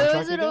 Like, the Why contract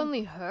was it again.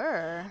 only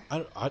her?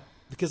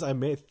 Because I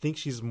may think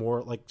she's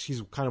more like,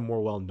 she's kind of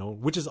more well known,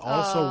 which is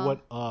also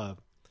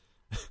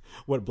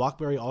what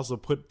Blockberry also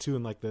put too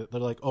in like they're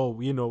like,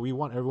 oh, you know, we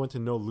want everyone to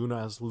know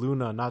LOONA as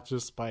LOONA, not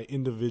just by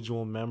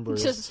individual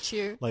members. Just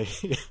CHUU. Like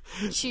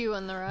CHUU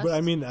and the rest. But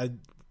I mean,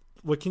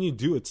 what can you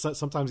do? It's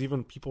sometimes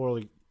even people are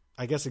like,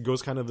 I guess it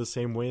goes kind of the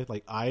same way.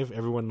 Like IVE,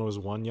 everyone knows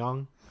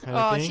Wonyoung kind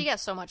of thing. She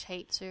gets so much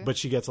hate too. But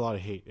she gets a lot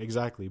of hate,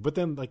 exactly. But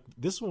then like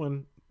this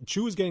one,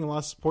 CHUU is getting a lot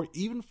of support,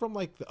 even from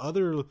like all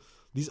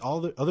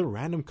the other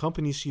random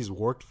companies she's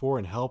worked for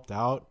and helped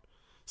out.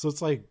 So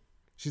it's like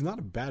she's not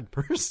a bad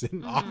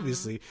person.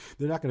 Obviously,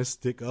 they're not going to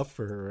stick up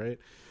for her, right?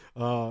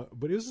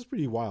 But it was just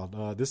pretty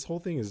wild. This whole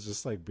thing has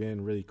just like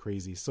been really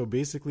crazy. So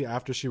basically,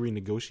 after she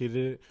renegotiated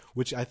it,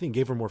 which I think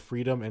gave her more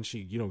freedom, and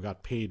she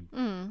got paid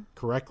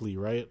correctly,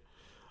 right?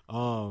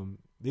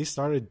 They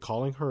started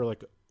calling her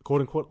like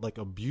quote unquote like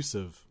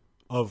abusive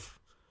of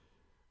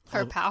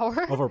her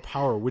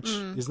power, which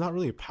is not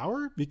really a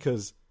power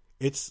because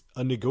it's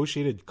a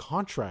negotiated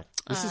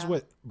contract. This is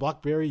what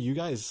BlackBerry you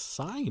guys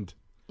signed.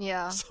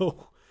 Yeah.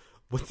 So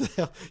what the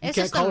hell? You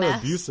can't call it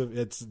abusive.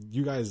 It's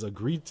you guys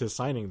agreed to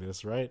signing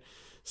this, right?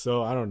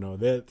 So I don't know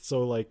that.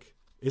 So like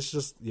it's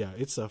just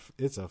it's a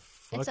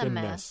fucking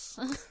mess.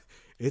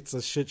 It's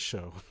a shit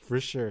show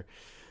for sure.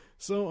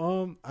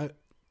 So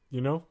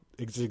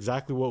it's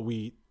exactly what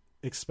we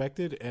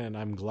expected, and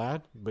I'm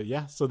glad. But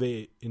yeah, so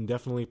they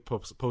indefinitely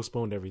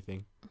postponed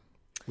everything,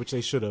 which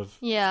they should have.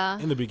 Yeah,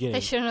 in the beginning,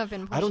 they shouldn't have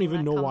been. I don't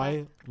even know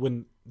why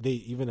when they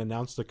even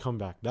announced the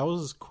comeback. That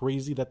was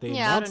crazy that they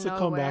announced the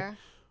comeback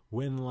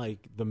when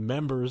like the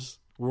members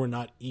were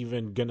not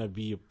even gonna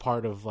be a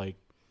part of like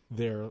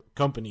their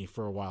company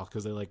for a while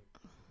because they like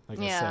I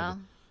said,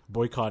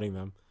 boycotting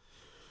them.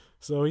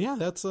 So yeah,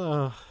 that's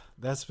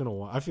been a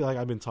while. I feel like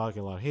I've been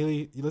talking a lot.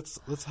 Haley, let's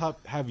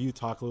have you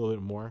talk a little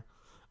bit more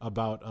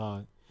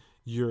about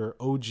your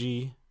OG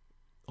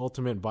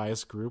Ultimate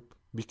Bias group,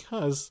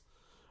 because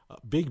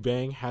Big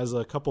Bang has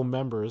a couple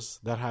members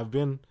that have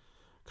been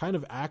kind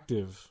of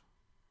active,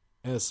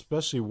 and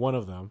especially one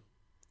of them,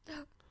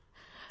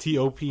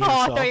 TOP himself.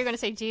 Oh, I thought you were going to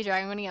say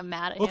G-Dragon. I'm going to get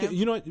mad at him. Okay,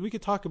 you know what? We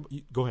could talk about...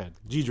 Go ahead.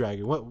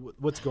 G-Dragon.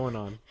 What's going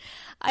on?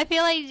 I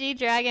feel like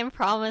G-Dragon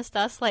promised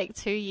us like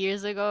 2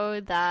 years ago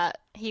that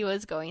he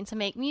was going to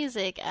make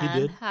music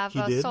and have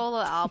a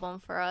solo album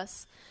for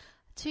us.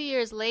 2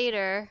 years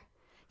later,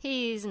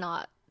 he's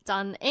not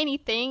done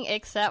anything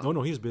except...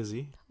 No, he's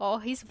busy. Oh,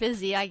 he's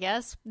busy, I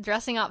guess,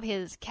 dressing up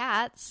his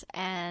cats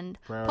and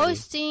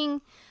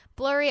posting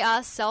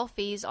blurry-ass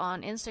selfies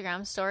on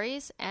Instagram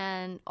stories.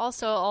 And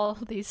also, all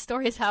these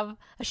stories have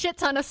a shit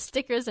ton of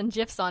stickers and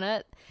GIFs on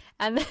it.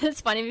 And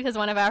it's funny because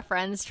one of our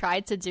friends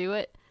tried to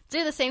do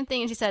the same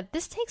thing, and she said,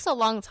 this takes a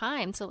long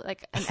time to,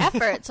 like, an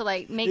effort to,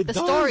 like, make the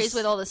stories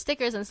with all the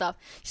stickers and stuff.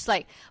 She's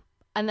like...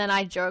 And then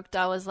I joked,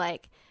 I was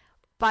like...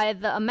 By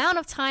the amount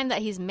of time that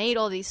he's made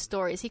all these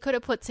stories, he could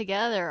have put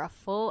together a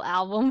full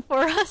album for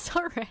us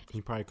already. He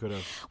probably could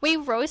have. We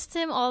roast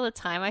him all the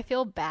time. I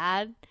feel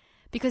bad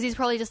because he's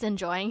probably just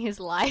enjoying his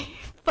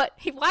life. But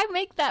why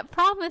make that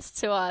promise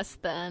to us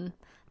then?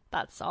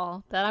 That's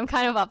all. That I'm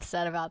kind of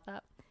upset about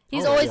that.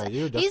 He's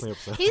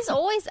he's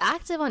always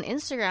active on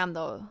Instagram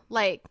though.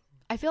 Like,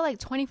 I feel like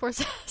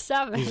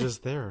 24/7. He's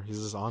just there. He's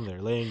just on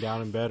there, laying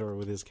down in bed or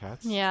with his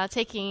cats. Yeah,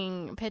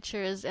 taking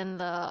pictures in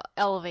the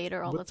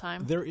elevator all the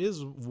time. There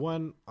is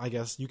one, I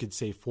guess you could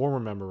say, former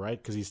member,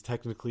 right? Because he's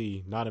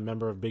technically not a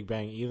member of Big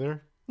Bang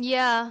either.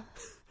 Yeah.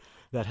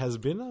 That has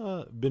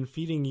been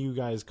feeding you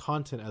guys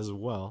content as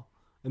well.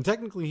 And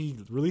technically, he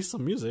released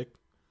some music.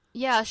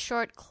 Yeah, a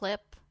short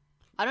clip.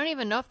 I don't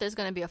even know if there's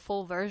going to be a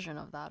full version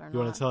of that or not. You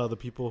want to tell the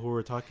people who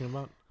we're talking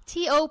about?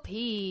 TOP.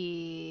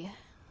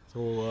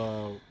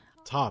 So,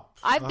 Top.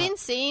 I've been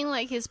seeing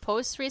like his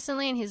posts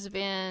recently, and he's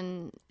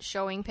been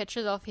showing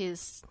pictures of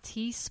his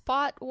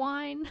T-spot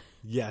wine.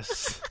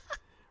 Yes,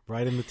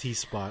 right in the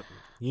T-spot.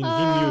 He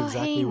knew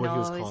exactly what he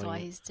was calling it. He knows what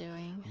he's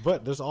doing.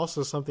 But there's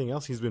also something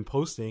else he's been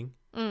posting.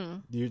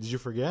 Did you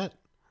forget?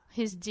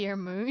 His Dear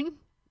Moon.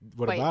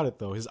 What about it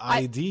though? His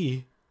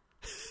ID.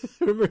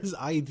 Remember his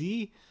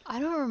ID? I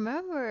don't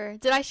remember.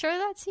 Did I show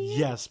that to you?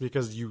 Yes,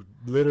 because you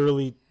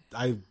literally...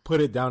 I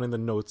put it down in the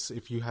notes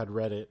if you had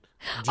read it.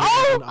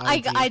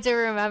 I do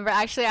remember.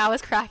 Actually, I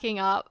was cracking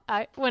up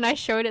when I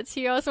showed it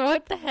to you. I was like,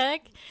 what the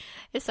heck?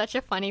 It's such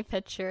a funny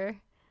picture.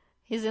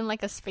 He's in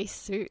like a space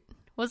suit.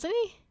 Wasn't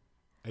he?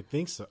 I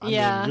think so. I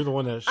mean, you're the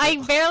one that... I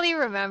barely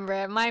remember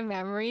it. My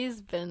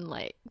memory's been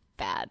like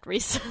bad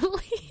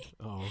recently.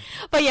 Oh.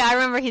 But yeah, I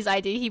remember his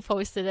ID. He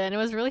posted it and it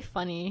was really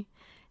funny.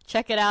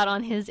 Check it out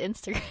on his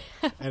Instagram.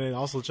 And then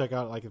also check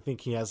out, like, I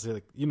think he has,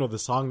 like, the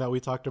song that we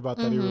talked about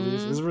that he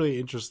released. It's really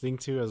interesting,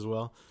 too, as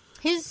well.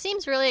 He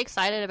seems really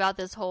excited about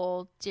this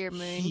whole Dear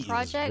Moon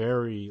project. He's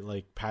very,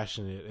 like,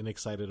 passionate and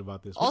excited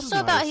about this. Also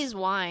about his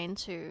wine,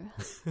 too.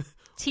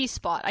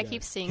 T-spot. I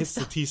keep seeing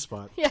stuff. It's the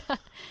T-spot. Yeah.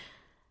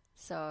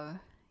 So,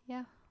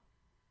 yeah.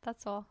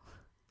 That's all.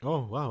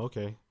 Oh, wow,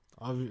 okay.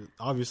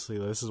 Obviously,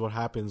 this is what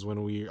happens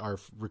when we are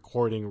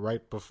recording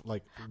right before,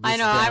 like, I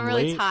know, I'm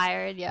really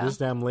tired, this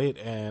damn late,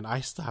 and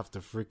I still have to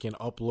freaking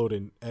upload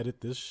and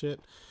edit this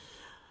shit.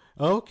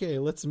 Okay,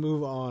 let's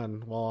move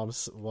on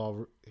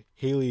while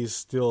Haley's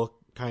still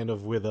kind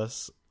of with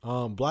us.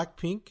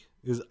 Blackpink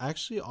is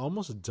actually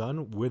almost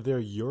done with their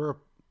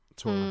Europe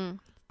tour.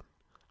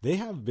 They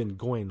have been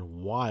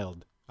going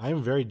wild I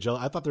am very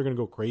jealous. I thought they were gonna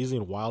go crazy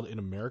and wild in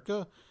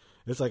America.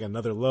 It's like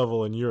another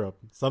level in Europe.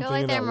 Something I feel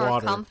like in they're that more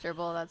water.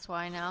 comfortable. That's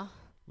why now.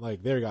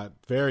 Like they got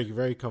very,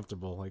 very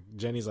comfortable. Like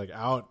Jenny's like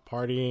out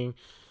partying.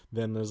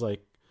 Then there's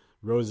like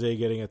Rose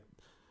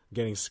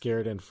getting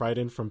scared and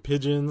frightened from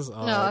pigeons.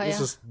 It's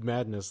just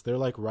madness. They're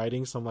like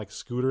riding some like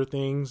scooter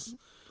things.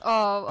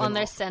 Oh, on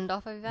their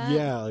send-off event?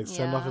 Yeah, like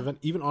send-off event.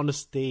 Even on the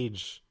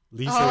stage,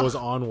 Lisa was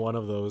on one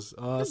of those.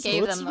 So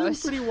gave it's them been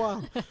those? pretty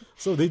wild.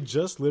 So they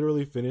just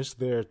literally finished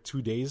their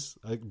 2 days.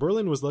 Like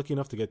Berlin was lucky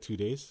enough to get 2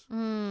 days.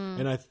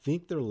 And I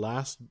think their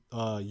last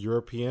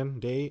European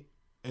day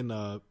and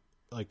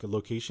like a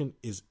location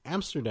is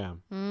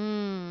Amsterdam,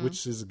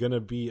 which is going to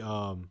be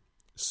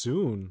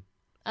soon.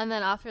 And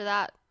then after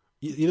that,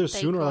 either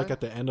soon or like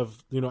at the end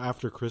of,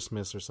 after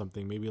Christmas or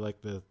something, maybe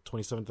like the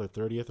 27th or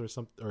 30th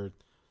or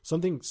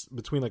something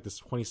between like the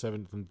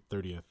 27th and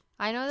 30th.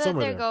 I know that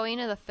they're going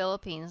to the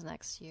Philippines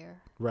next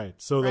year. Right.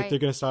 So like they're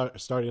going to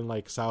start in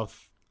like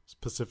South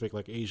Pacific,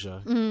 like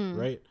Asia,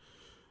 right?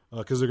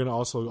 Because they're going to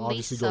also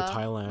obviously go to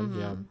Thailand.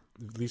 Yeah.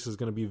 Lisa's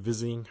going to be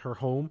visiting her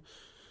home.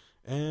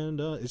 And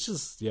it's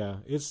just,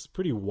 it's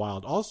pretty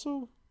wild.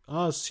 Also,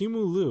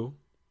 Simu Liu,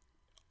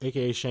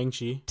 a.k.a.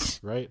 Shang-Chi,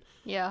 right?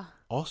 Yeah.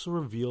 Also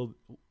revealed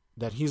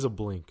that he's a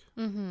Blink.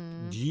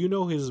 Do you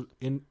know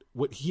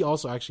what he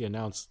also actually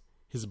announced?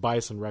 His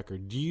bias and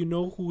record. Do you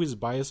know who his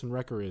bias and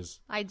record is?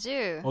 I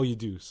do. Oh, you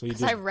do. So you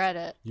did. I read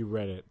it. You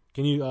read it.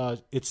 Can you?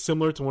 It's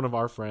similar to one of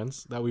our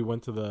friends that we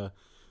went to the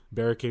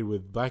barricade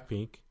with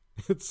Blackpink.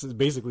 It's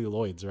basically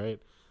Lloyd's,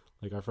 right?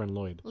 Like our friend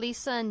Lloyd.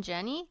 Lisa and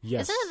Jenny.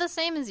 Yes. Isn't it the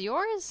same as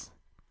yours?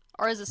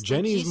 Or is it still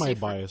Jenny's my Jisoo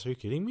bias? Are you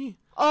kidding me?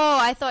 Oh,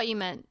 I thought you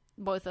meant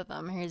both of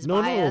them. His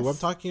bias. No. I'm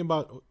talking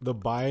about the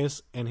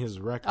bias and his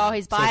record. Oh,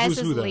 his bias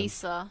so is then?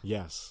 Lisa.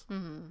 Yes.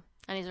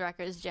 And his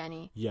record is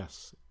Jenny.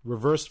 Yes.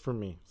 Reversed for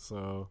me.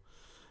 So.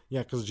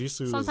 Yeah, because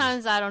Jisoo.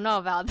 Sometimes I don't know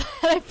about that.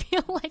 I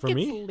feel like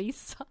it's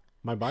Lisa.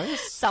 My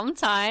bias?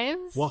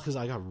 Sometimes. Well, because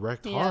I got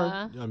wrecked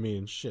hard. I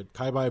mean, shit.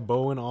 Kai Bai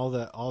Bowen, all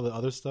the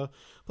other stuff.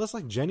 Plus,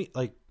 like Jenny,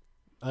 like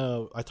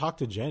I talked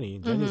to Jenny.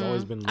 Jenny's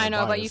always been. My I know,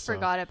 bias, but you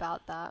forgot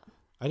about that.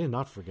 I did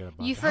not forget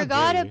about. You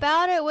forgot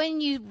about it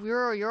when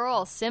you're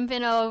all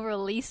simping over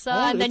Lisa,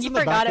 and then you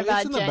forgot about Jenny.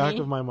 It's in the back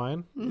of my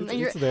mind.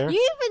 It's there.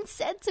 You even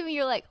said to me,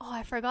 "You're like, oh,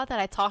 I forgot that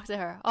I talked to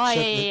her." Oh,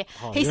 yeah.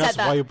 He said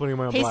that. Why are you putting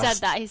me on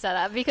blast? He said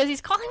that because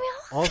he's calling me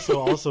a lot.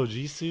 Also,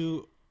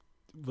 Jisoo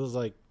was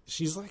like,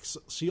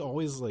 she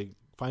always like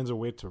finds a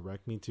way to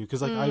wreck me too.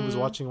 Because like I was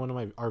watching one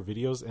of our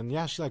videos,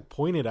 and she like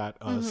pointed at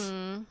us,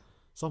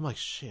 so I'm like,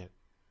 shit.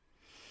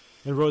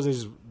 And Rose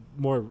is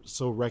more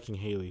so wrecking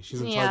Haley. She's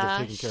in charge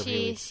of taking care of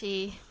Haley.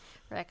 She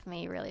wrecked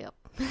me really up.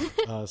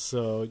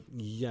 So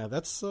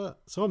that's so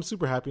I'm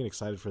super happy and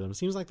excited for them. It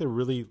seems like they're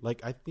really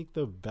like, I think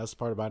the best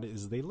part about it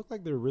is they look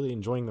like they're really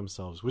enjoying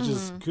themselves, which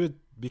is good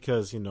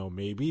because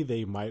maybe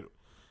they might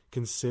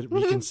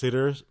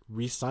reconsider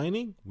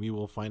re-signing. We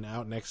will find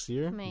out next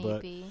year.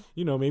 Maybe.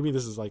 But maybe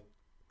this is like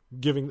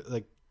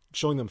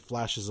showing them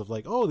flashes of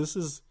like, oh, this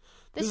is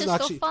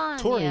actually still fun.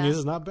 Touring. Yeah. This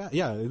is not bad.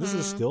 Yeah, this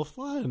is still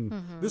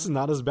fun. This is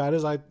not as bad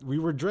as we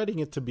were dreading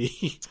it to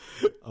be.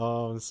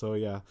 So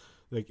yeah,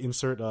 like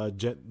insert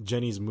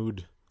Jenny's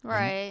mood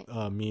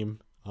meme.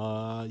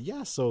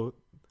 So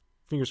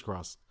fingers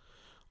crossed.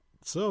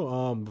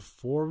 So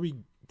before we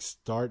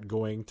start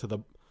going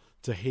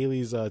to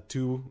Haley's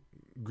two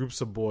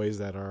groups of boys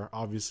that are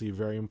obviously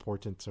very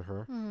important to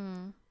her.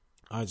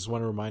 I just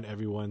want to remind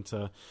everyone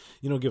to,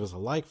 give us a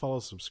like, follow,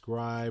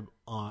 subscribe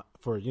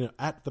for,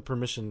 at the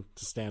Permission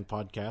to Stand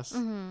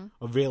podcast,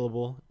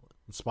 available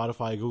on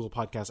Spotify, Google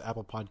Podcasts,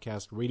 Apple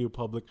Podcasts, Radio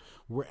Public,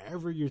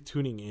 wherever you're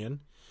tuning in,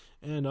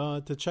 and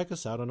to check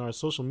us out on our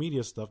social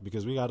media stuff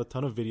because we got a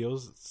ton of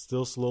videos,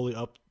 still slowly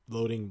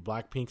uploading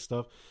Blackpink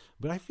stuff,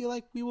 but I feel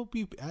like we will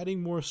be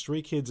adding more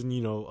Stray Kids and,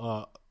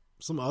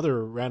 some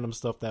other random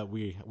stuff that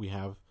we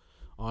have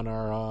on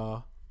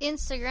our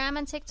Instagram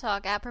and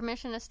TikTok at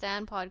Permission to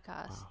Stand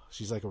podcast. Wow,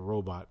 she's like a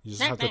robot. You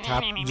just have to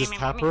tap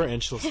her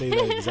and she'll say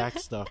the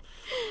exact stuff.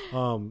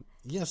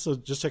 So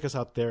just check us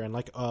out there. And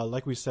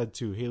like we said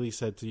too, Haley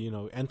said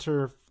to,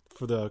 enter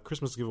for the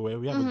Christmas giveaway.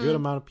 We have a good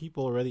amount of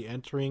people already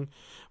entering.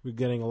 We're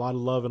getting a lot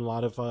of love and a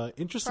lot of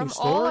interesting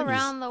stories. From all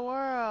around the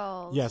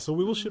world. Yeah, so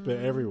we will ship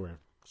it everywhere.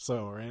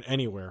 Or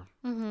anywhere.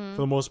 For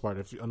the most part,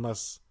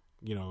 unless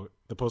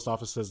the post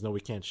office says no,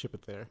 we can't ship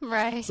it there.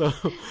 Right. So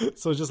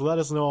just let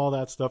us know all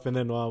that stuff, and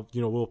then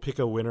we'll pick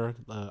a winner.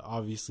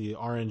 Obviously,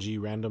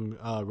 RNG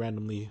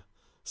randomly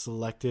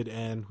selected,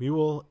 and we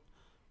will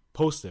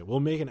post it. We'll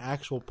make an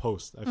actual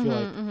post. I feel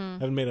like I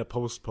haven't made a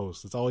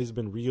post. It's always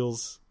been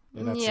reels,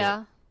 and that's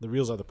it. The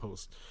reels are the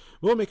post.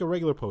 We'll make a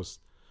regular post,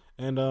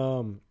 and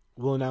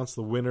we'll announce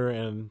the winner,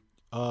 and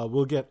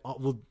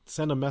we'll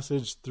send a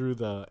message through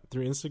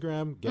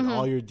Instagram, get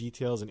all your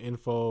details and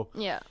info.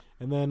 Yeah.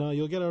 And then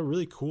you'll get a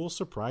really cool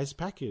surprise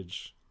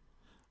package.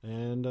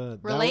 And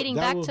relating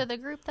back to the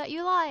group that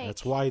you like.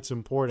 That's why it's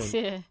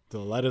important to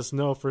let us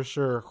know for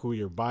sure who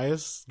your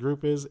bias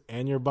group is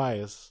and your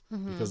bias,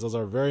 because those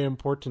are very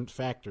important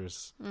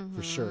factors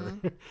for sure.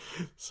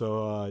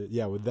 So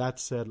yeah, with that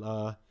said,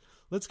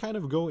 let's kind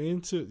of go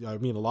into. I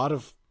mean, a lot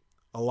of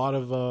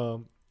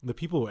the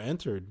people who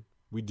entered.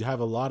 We have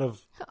a lot of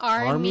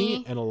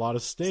army and a lot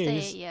of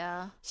stays.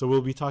 Yeah. So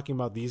we'll be talking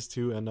about these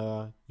two. And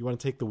you want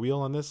to take the wheel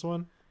on this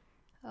one?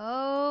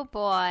 Oh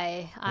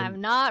boy, I'm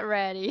not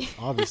ready.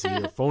 Obviously,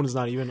 your phone is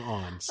not even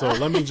on. So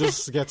let me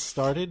just get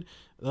started.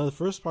 The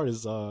first part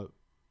is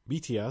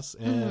BTS,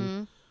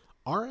 and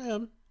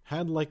RM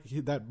had like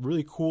that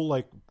really cool,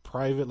 like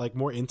private, like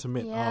more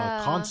intimate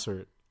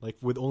concert, like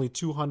with only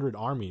 200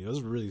 army. It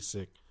was really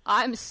sick.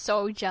 I'm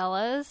so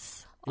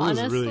jealous. It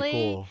honestly, was really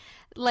cool.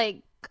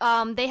 Like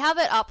they have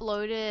it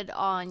uploaded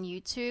on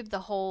YouTube, the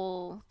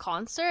whole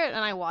concert, and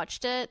I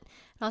watched it,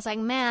 and I was like,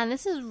 man,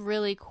 this is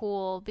really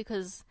cool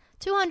because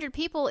 200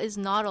 people is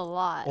not a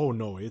lot. Oh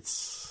no, was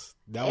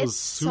super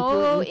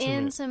so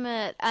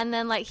intimate. And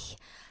then like,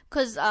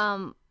 cause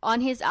on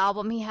his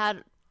album he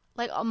had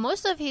like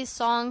most of his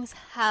songs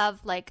have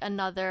like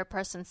another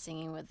person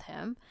singing with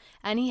him,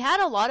 and he had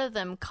a lot of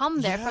them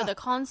come there for the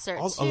concert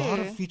too. A lot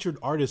of featured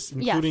artists,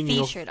 including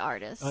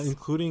artists,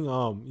 including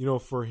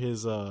for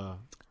his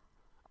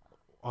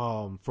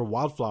for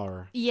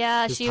Wildflower.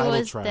 Yeah, she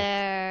was track.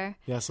 There.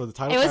 Yeah, so the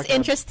title. It was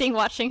interesting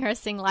watching her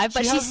sing live,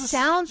 but she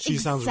sounds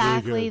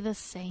exactly really the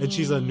same. And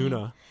she's a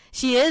NEWJEANS.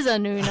 She is a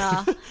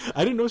NEWJEANS.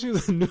 I didn't know she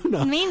was a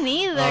NEWJEANS. Me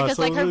neither, because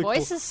like her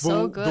voice is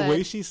so good. The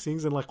way she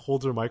sings and like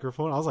holds her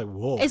microphone, I was like,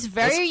 whoa. It's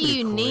very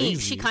unique.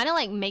 Crazy. She kind of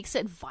like makes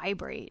it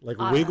vibrate, like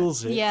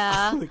wiggles it.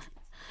 Yeah. Like,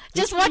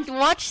 just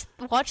watch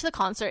the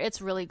concert.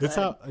 It's really good. That's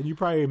how you're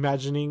probably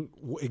imagining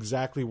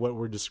exactly what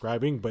we're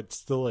describing, but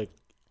still like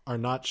are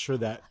not sure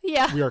that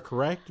we are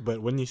correct.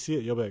 But when you see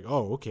it, you'll be like,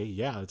 oh, okay,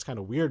 yeah, it's kind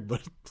of weird,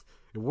 but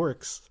it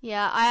works.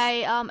 Yeah,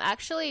 I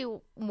actually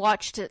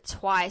watched it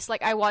twice.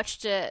 Like I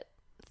watched it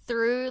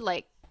through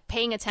like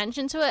paying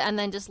attention to it and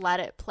then just let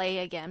it play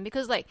again,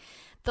 because like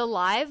the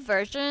live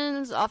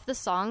versions of the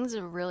songs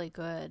are really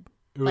good.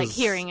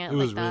 Hearing it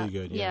was like really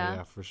good.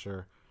 Yeah, for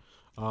sure.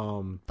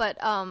 But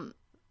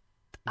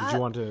did you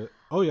want to?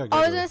 Oh yeah,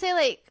 I was gonna say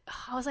like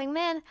I was like,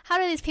 man, how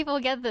do these people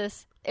get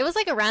this? It was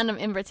like a random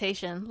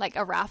invitation, like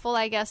a raffle.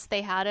 I guess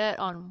they had it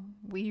on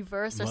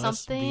Weverse or something.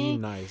 Must be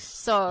nice.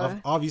 So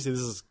obviously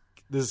this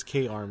is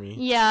K Army.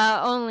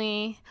 Yeah,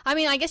 only. I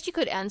mean, I guess you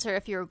could enter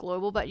if you're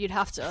global, but you'd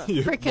have to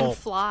freaking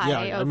fly.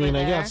 Yeah, over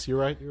there. I guess you're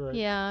right.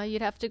 Yeah,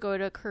 you'd have to go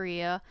to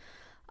Korea.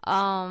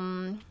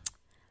 Oh,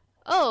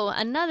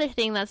 another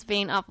thing that's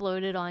being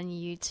uploaded on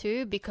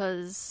YouTube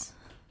because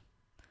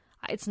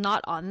it's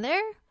not on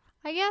there,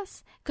 I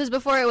guess. Because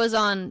before it was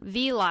on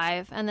V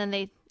Live, and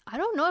then I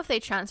don't know if they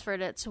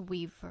transferred it to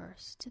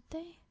Weverse. Did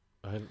they?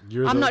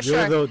 I'm not sure.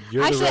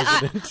 Actually,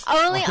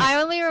 I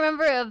only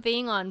remember it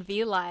being on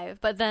V Live,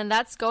 but then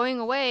that's going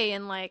away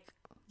in like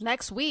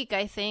next week,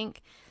 I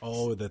think.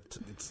 Oh,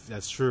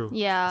 that's true.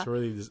 Yeah,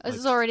 this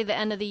is already the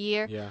end of the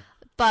year. Yeah.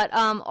 But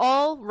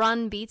all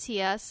Run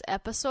BTS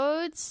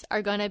episodes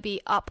are gonna be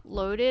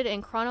uploaded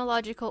in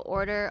chronological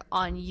order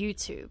on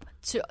YouTube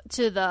to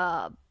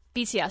the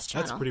BTS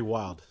channel. That's pretty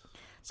wild.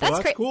 So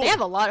that's great. Cool. They have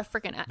a lot of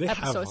freaking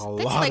episodes.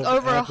 It's like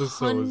over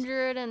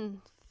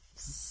 150.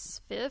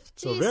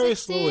 So very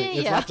 60? slowly.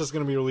 It's not just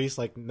going to be released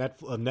like a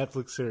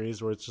Netflix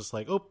series where it's just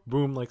like, oh,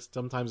 boom, like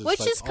sometimes it's which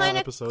like is kind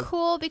of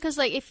cool because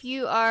like if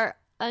you are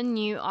a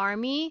new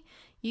army,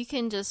 you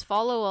can just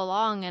follow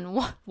along and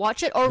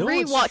watch it or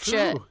rewatch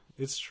it.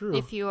 It's true.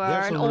 If you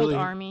are an old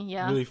army,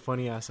 really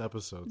funny ass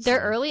episodes. Their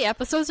early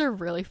episodes are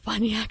really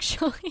funny,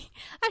 actually.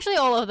 Actually,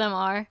 all of them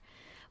are.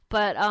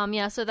 But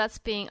yeah, so that's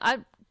I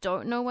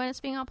don't know when it's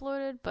being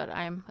uploaded, but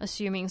I'm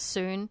assuming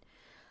soon.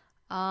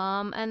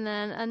 And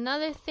then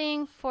another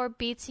thing for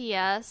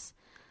BTS,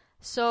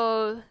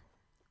 so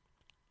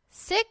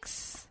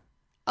 6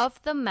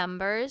 of the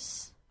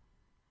members,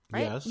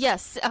 right?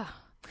 Yes.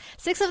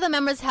 6 of the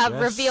members have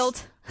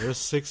revealed. There's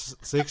six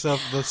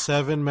of the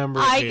 7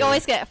 members. I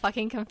always get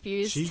fucking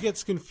confused. She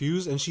gets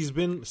confused, and she's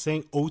been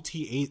saying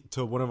OT8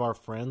 to one of our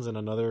friends in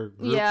another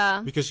group.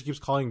 Yeah. Because she keeps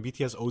calling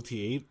BTS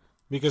OT8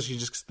 because she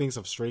just thinks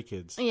of Stray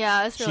Kids.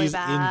 Yeah, it's really She's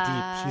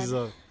bad. in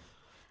deep.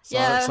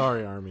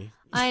 Sorry, Army.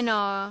 I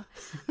know.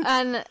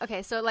 And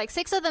okay, so like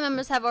 6 of the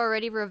members have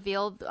already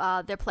revealed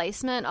their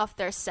placement of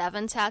their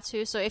 7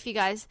 tattoos. So if you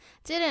guys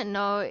didn't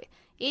know,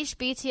 each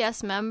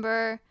BTS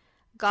member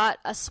got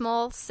a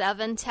small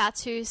 7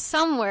 tattoo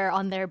somewhere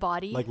on their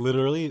body. Like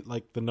literally,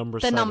 like the number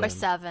 7. The number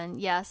 7,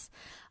 yes.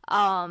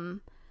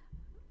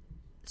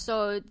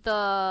 So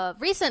the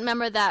recent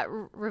member that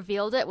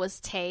revealed it was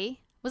TAE.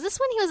 Was this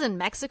when he was in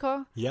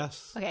Mexico?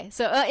 Yes. Okay,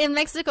 so in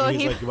Mexico,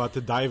 he's like about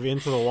to dive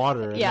into the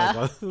water. And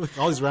like,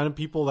 all these random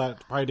people that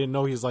probably didn't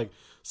know he's like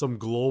some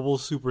global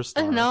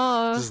superstar.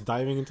 No. Just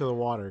diving into the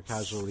water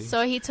casually.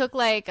 So he took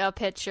like a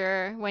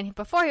picture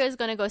before he was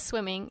going to go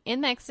swimming in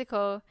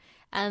Mexico,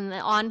 and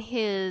on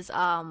his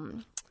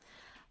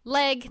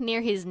leg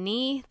near his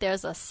knee,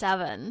 there's a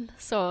 7.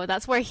 So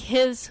that's where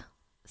his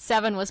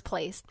 7 was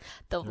placed.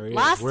 The There he is.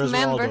 last Where's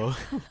member, Waldo?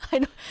 I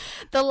know,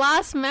 the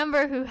last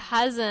member who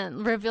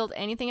hasn't revealed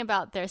anything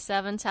about their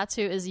 7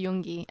 tattoo is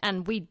Yoongi,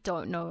 and we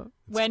don't know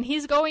when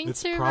he's going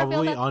It's to reveal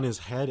probably that. on his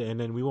head, and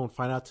then we won't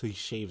find out till he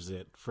shaves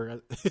it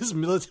for his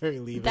military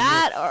leave.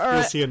 That or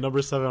you'll see a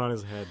number 7 on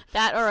his head.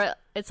 that, or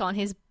it's on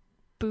his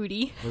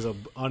booty. There's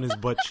on his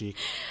butt cheek.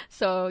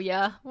 So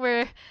yeah,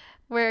 we're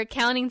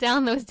counting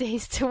down those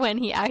days to when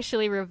he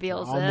actually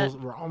reveals it.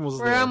 We're almost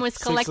We're there. almost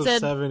 6 collected. of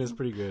 7 is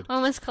pretty good.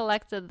 Almost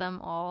collected them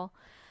all.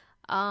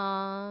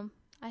 I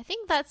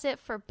think that's it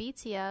for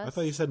BTS. I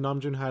thought you said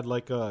Namjoon had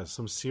like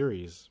some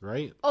series,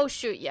 right? Oh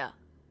shoot, yeah.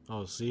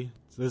 Oh, see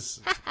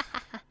this,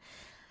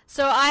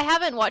 So I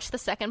haven't watched the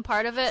second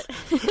part of it.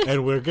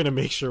 and we're gonna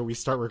make sure we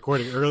start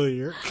recording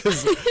earlier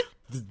because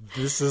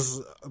this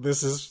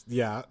is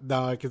yeah.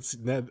 Now I can see.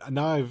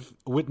 Now I've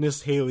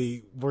witnessed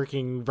Haley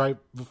working right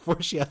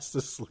before she has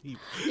to sleep.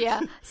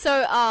 Yeah.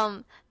 So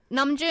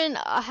Namjoon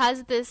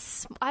has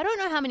this. I don't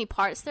know how many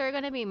parts there are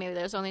gonna be. Maybe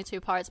there's only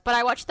 2 parts. But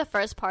I watched the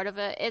first part of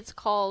it. It's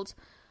called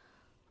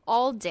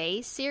All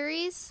Day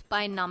series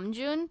by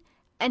Namjoon,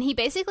 and he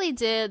basically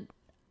did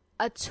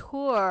a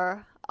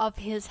tour of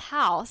his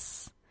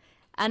house.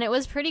 And it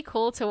was pretty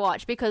cool to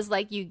watch because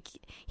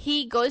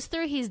he goes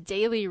through his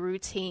daily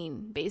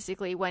routine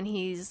basically when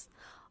he's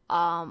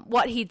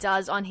what he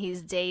does on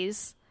his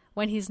days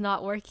when he's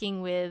not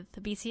working with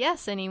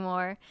BTS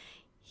anymore.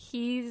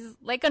 He's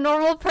like a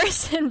normal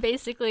person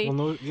basically.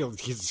 Well, no,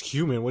 he's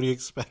human. What do you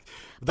expect?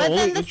 But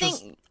then the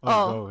thing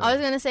I was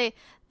going to say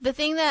the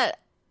thing that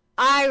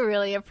I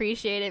really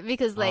appreciate it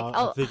because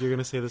I think you're going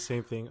to say the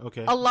same thing.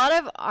 Okay. A lot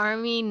of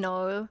ARMY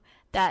know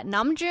that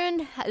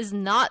Namjoon is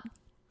not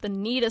the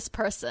neatest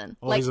person.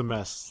 Oh, he's a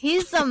mess.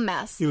 He's a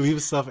mess. He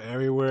leaves stuff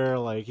everywhere.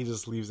 Like he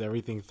just leaves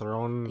everything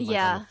thrown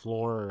on the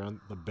floor or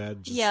on the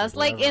bed. Just, it's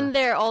like in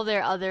all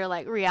their other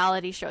like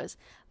reality shows.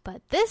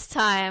 But this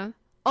time,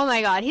 oh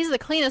my god, he's the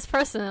cleanest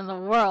person in the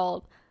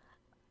world.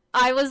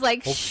 I was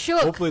like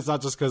shook. Hopefully it's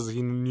not just because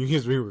he knew he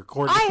was being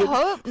recorded. I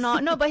hope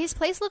not. No, but his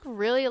place looked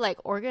really like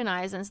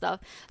organized and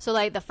stuff. So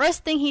like the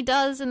first thing he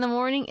does in the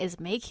morning is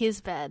make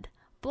his bed.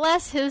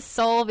 Bless his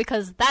soul,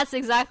 because that's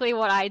exactly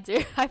what I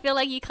do. I feel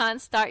like you can't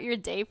start your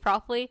day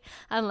properly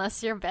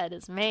unless your bed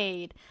is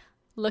made.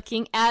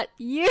 Looking at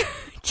you,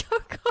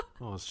 Choco.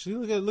 Oh,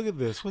 look at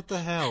this. What the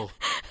hell?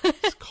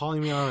 He's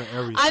calling me out on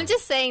everything. I'm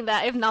just saying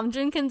that if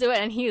Namjoon can do it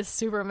and he is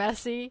super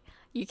messy,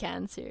 you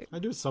can too. I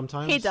do it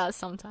sometimes. He does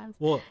sometimes.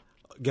 Well,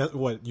 guess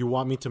what? You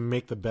want me to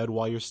make the bed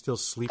while you're still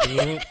sleeping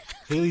in it?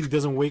 Haley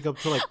doesn't wake up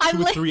till like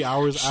 2-3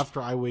 hours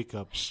after I wake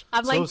up.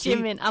 I'm like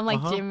Jimin. I'm like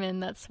Jimin.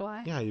 That's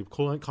why. Yeah, you're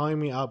calling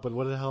me out, but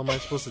what the hell am I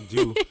supposed to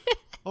do?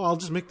 Oh, I'll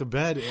just make the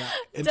bed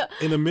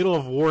in the middle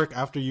of work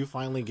after you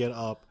finally get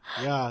up.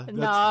 Yeah,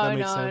 that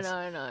makes sense.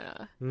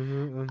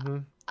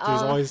 No.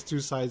 There's always 2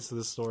 sides to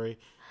the story.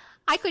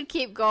 I could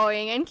keep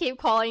going and keep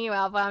calling you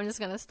out, but I'm just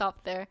gonna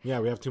stop there.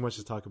 Yeah, we have too much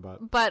to talk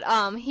about. But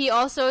he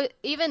also,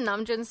 even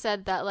Namjoon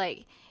said that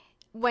like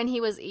when he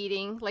was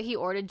eating, like he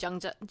ordered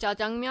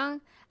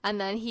jjajangmyeon, and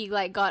then he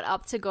like got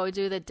up to go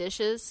do the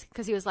dishes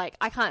because he was like,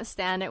 I can't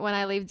stand it when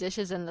I leave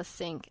dishes in the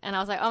sink. And I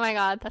was like, oh my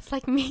god, that's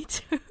like me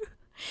too.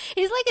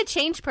 He's like a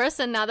changed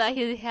person now that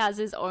he has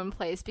his own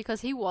place because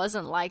he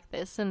wasn't like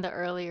this in the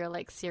earlier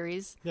like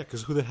series. Yeah,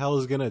 because who the hell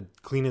is gonna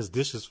clean his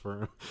dishes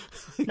for him?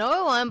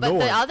 No one, but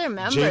the other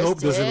members J-Hope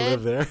did. doesn't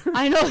live there.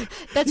 I know.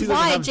 That's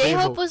why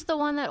J-Hope was the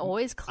one that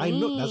always cleaned. I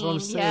know. That's what I'm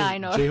saying. Yeah, I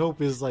know.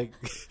 J-Hope is like,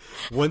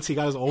 once he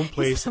got his own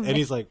place, and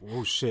he's like,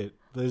 oh shit,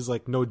 there's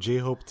like no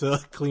J-Hope to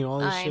clean all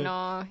this shit. I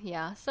know.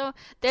 Yeah. So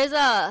there's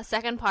a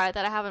second part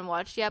that I haven't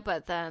watched yet,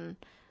 but then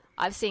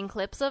I've seen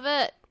clips of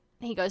it.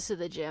 He goes to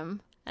the gym.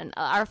 And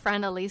our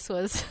friend Elise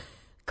was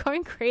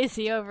going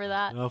crazy over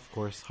that. Of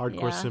course.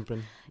 Hardcore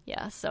simping.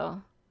 Yeah, so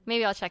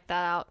maybe I'll check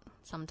that out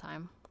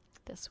sometime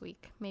this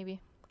week. Maybe.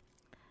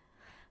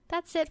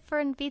 That's it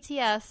for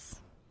BTS.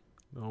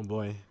 Oh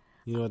boy.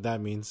 You know what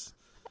that means.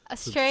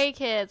 Stray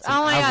Kids.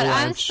 Oh my god,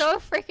 I'm so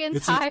freaking tired.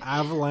 It's an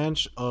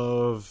avalanche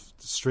of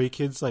Stray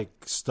Kids, like,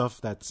 stuff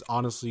that's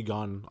honestly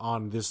gone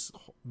on this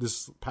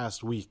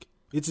past week.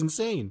 It's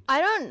insane.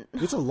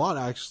 It's a lot,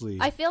 actually.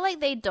 I feel like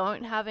they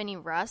don't have any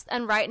rest.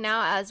 And right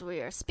now, as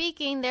we are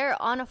speaking,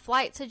 they're on a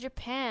flight to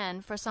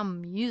Japan for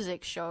some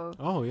music show.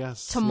 Oh,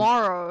 yes.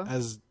 Tomorrow.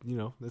 As, you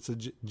know, that's a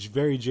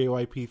very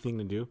JYP thing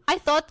to do. I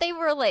thought they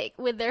were, like,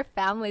 with their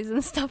families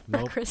and stuff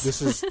for Christmas.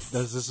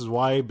 This is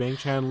why Bang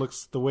Chan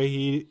looks the way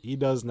he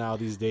does now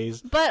these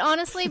days. But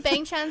honestly,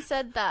 Bang Chan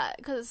said that,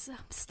 because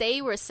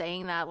Stay were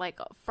saying that, like,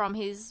 from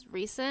his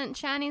recent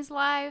Channy's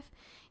Live.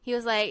 He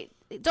was like,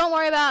 don't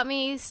worry about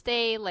me,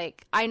 Stay,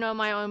 like, I know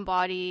my own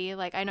body,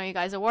 like, I know you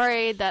guys are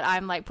worried that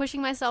I'm, like,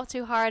 pushing myself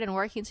too hard and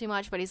working too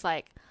much, but he's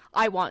like,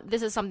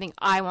 this is something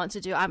I want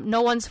to do,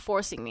 no one's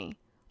forcing me,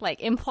 like,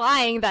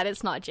 implying that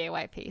it's not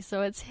JYP,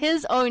 so it's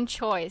his own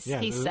choice,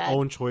 he said. His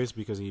own choice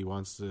because he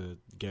wants to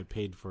get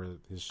paid for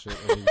his shit,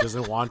 and he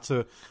doesn't want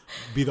to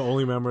be the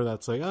only member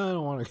that's like, oh, I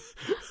don't want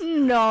to.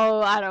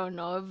 No, I don't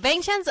know.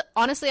 Bang Chan's,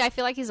 honestly, I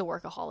feel like he's a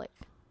workaholic.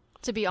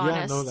 To be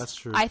honest. Yeah, no, that's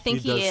true. I think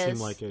he does is. seem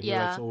like it. Yeah.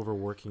 He likes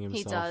overworking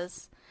himself. He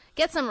does.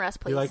 Get some rest,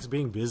 please. He likes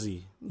being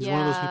busy. He's one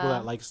of those people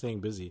that likes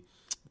staying busy.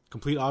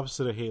 Complete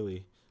opposite of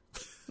Haley.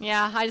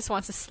 Yeah, I just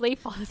want to sleep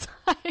all the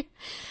time.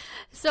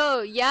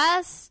 So,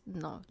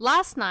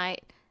 last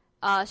night,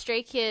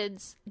 Stray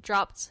Kids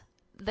dropped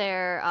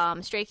their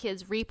Stray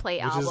Kids replay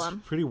album.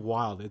 Which is pretty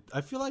wild.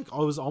 I feel like I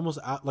was almost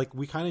like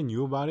we kind of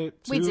knew about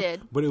it too. We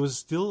did. But it was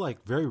still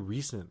like very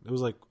recent. It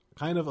was like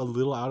kind of a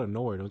little out of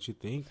nowhere, don't you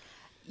think?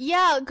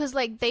 Yeah, because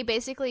like they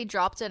basically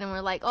dropped it and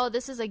were like, "Oh,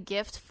 this is a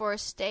gift for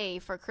Stay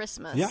for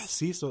Christmas." Yeah,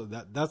 see, so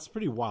that's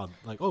pretty wild.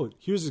 Like, oh,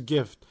 here's a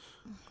gift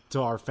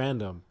to our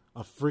fandom,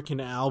 a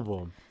freaking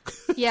album.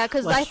 Yeah,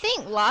 because I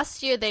think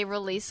last year they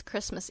released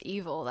Christmas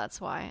Evil.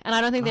 That's why, and I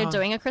don't think they're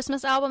doing a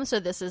Christmas album, so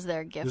this is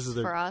their gift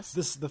for us.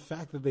 The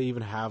fact that they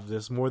even have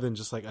this more than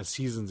just like a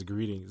season's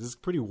greetings is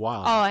pretty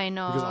wild. Oh, I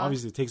know. Because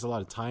obviously it takes a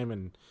lot of time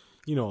and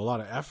a lot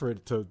of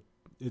effort to.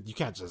 You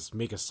can't just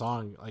make a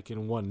song like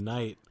in one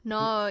night.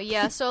 No,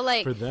 yeah. So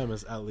like for them,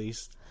 at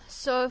least.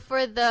 So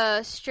for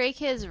the Stray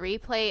Kids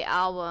replay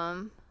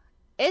album,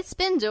 it's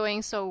been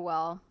doing so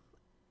well,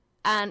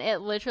 and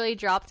it literally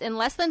dropped in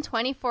less than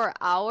 24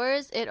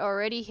 hours. It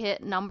already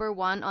hit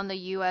 #1 on the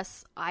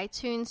US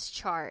iTunes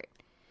chart,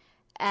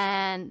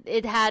 and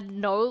it had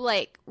no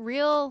like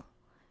real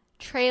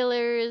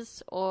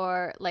trailers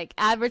or like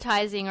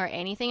advertising or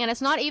anything, and it's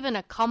not even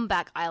a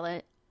comeback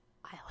island.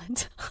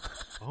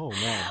 Oh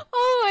man!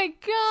 Oh my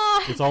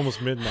god! It's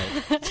almost midnight.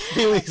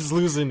 Haley's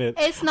losing it.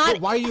 It's not.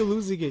 But why are you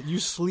losing it? You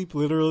sleep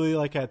literally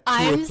like at 2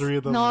 or 3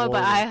 of the morning. No,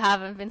 but I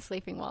haven't been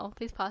sleeping well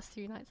these past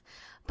 3 nights.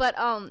 But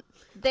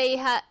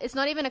it's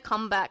not even a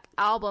comeback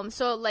album.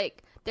 So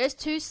like, there's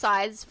 2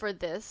 sides for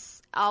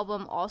this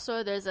album.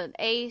 Also, there's an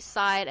A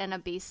side and a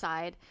B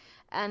side,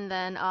 and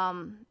then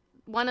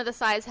one of the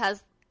sides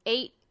has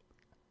 8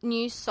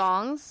 new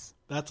songs.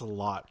 That's a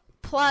lot.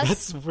 Plus,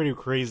 that's pretty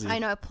crazy. I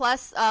know.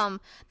 Plus,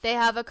 they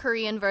have a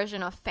Korean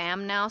version of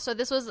Fam now. So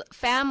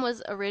Fam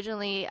was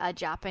originally a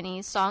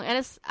Japanese song, and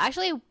it's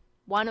actually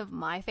one of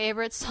my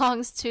favorite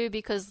songs too,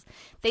 because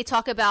they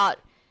talk about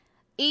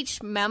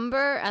each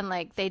member and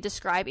like they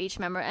describe each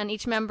member, and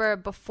each member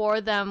before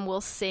them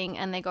will sing,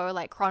 and they go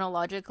like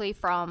chronologically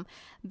from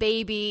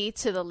baby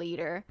to the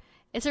leader.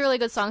 It's a really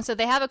good song. So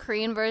they have a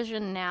Korean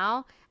version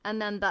now,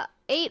 and then the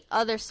 8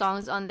 other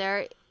songs on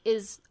there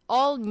is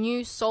all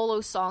new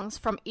solo songs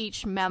from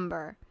each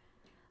member.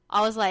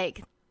 I was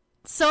like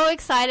so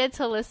excited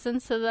to listen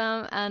to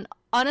them, and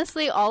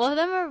honestly all of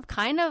them are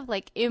kind of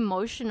like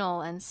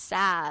emotional and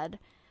sad,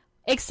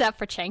 except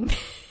for Changbin.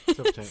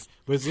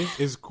 But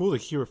it's cool to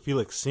hear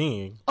Felix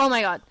singing. Oh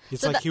my god,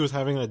 it's like he was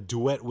having a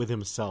duet with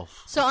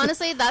himself. So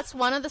honestly, that's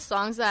one of the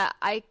songs that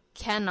I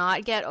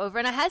cannot get over,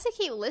 and I had to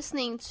keep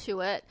listening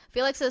to it.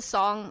 Felix's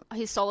song,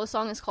 his solo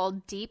song, is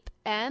called Deep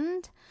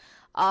End.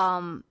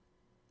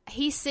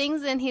 He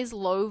sings in his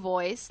low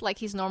voice, like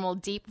his normal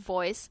deep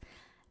voice,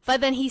 but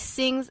then he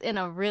sings in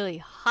a really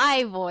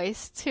high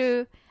voice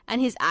too,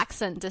 and his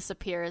accent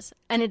disappears,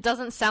 and it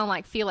doesn't sound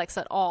like Felix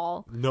at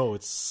all. No,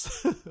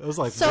 it's it was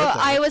like, so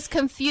I was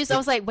confused. I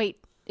was like, wait,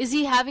 is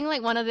he having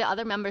like one of the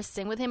other members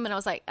sing with him? And I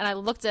was like, and I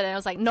looked at it and I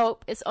was like,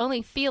 nope, it's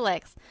only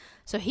Felix.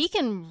 So he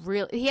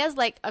has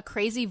like a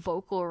crazy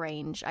vocal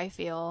range, I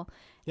feel.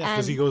 Yeah,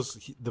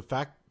 because the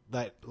fact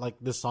that like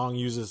this song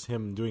uses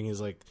him doing his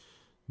like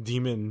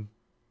demon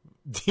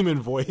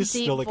voice,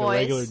 deep still like voice.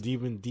 A regular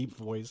demon deep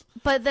voice.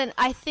 But then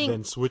I think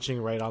then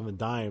switching right on the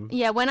dime.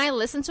 Yeah, when I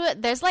listen to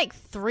it, there's like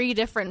 3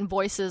 different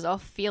voices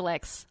of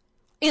Felix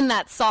in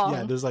that song.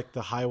 Yeah, there's like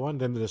the high one,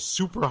 then the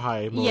super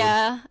high mode.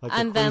 Yeah, like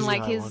and then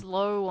like his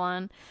low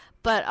one.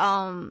 But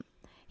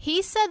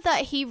he said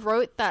that he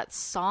wrote that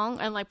song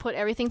and like put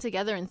everything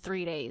together in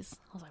 3 days.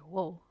 I was like,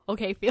 whoa,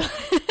 okay,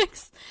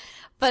 Felix.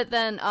 But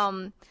then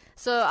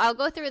so I'll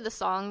go through the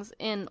songs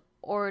in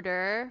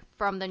order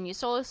from the new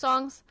solo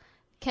songs.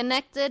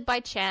 Connected by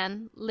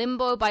Chan,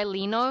 Limbo by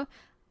Lino.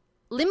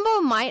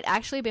 Limbo might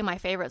actually be my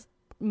favorite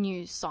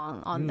new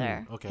song on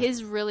there. Okay.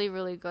 He's really,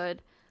 really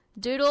good.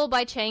 Doodle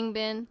by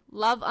Changbin,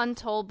 Love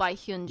Untold by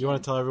Hyunjin. You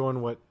want to tell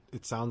everyone what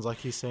it sounds like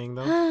he's saying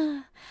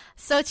though?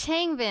 So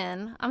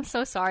Changbin, I'm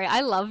so sorry.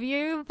 I love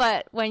you,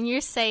 but when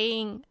you're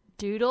saying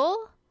doodle,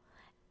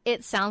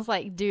 it sounds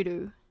like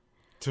doo-doo.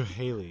 To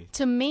Haley.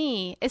 To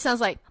me, it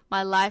sounds like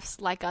my life's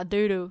like a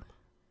doo-doo.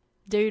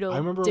 Doodle. I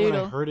remember doodle.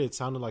 when I heard it, it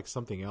sounded like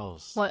something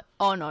else. What?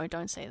 Oh no,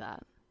 don't say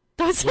that.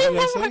 Don't say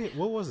that.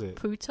 What was it?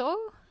 Puto?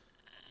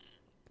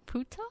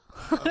 Puto?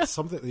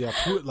 Something, yeah,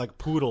 like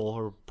poodle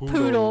or poodle.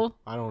 Poodle.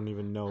 I don't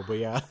even know, but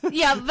yeah.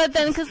 Yeah, but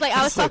then, because like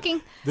I was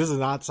talking. This does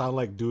not sound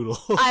like doodle.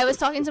 I was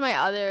talking to my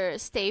other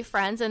stay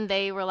friends, and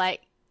they were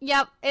like,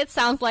 yep, it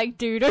sounds like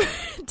doodle.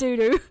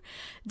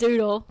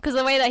 Doodle. Because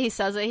the way that he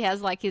says it, he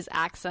has like his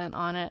accent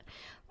on it.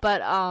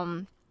 But,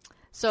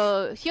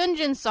 so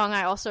Hyunjin's song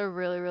I also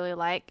really, really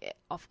like,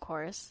 of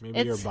course.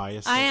 Maybe you're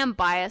biased. I am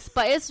biased,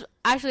 but it's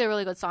actually a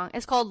really good song.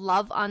 It's called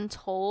Love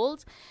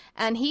Untold,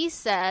 and he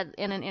said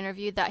in an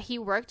interview that he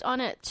worked on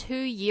it 2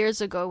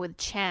 years ago with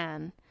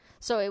Chan.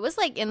 So it was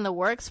like in the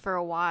works for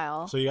a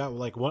while. So you got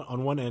like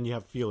on one end you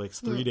have Felix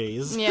 3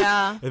 days.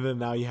 Yeah. And then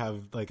now you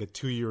have like a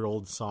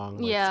 2-year-old song.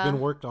 Like, yeah. It's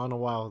been worked on a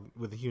while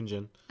with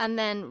Hyunjin. And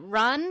then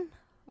Run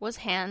was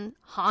Han's.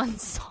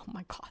 Oh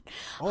my god.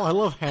 Oh, I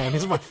love Han.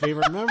 He's my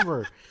favorite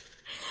member.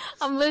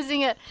 I'm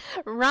losing it.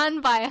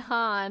 Run by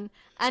Han.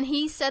 And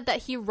he said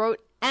that he wrote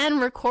and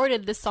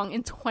recorded this song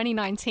in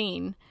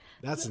 2019.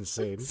 That's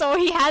insane. So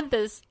he had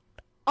this.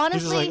 Honestly,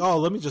 he's just like, oh,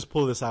 let me just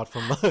pull this out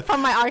from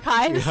my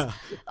archives. Yeah.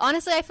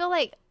 Honestly, I feel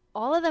like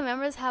all of the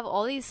members have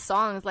all these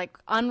songs, like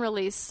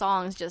unreleased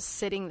songs, just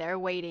sitting there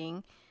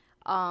waiting.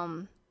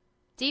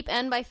 Deep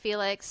End by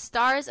Felix,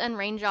 Stars and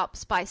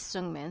Raindrops by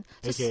Seungmin.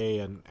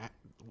 AKA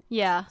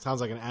yeah.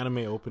 Sounds like an anime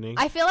opening.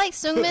 I feel like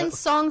Seungmin's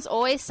songs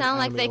always sound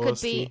like they could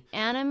OST. be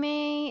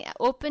anime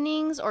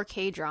openings or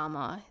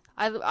K-drama.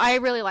 I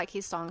really like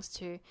his songs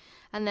too.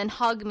 And then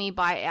Hug Me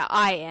by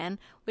IN,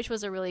 which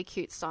was a really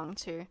cute song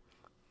too.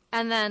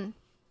 And then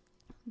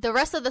the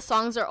rest of the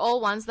songs are all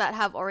ones that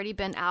have already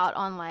been out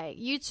on like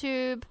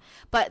YouTube,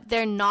 but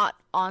they're not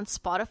on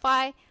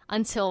Spotify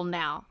until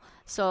now.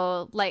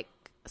 So like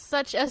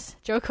such as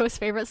Joko's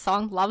favorite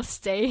song, Love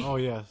Stay. Oh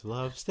yes,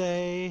 Love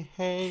Stay,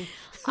 hey.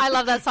 I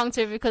love that song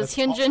too because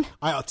Hyunjin.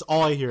 That's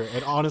all I hear.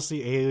 And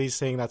honestly, Ailey's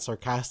saying that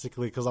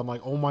sarcastically because I'm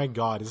like, oh my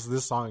god, it's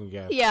this song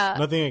again. Yeah.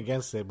 Nothing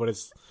against it, but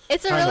it's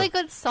a really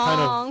good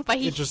song. But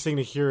interesting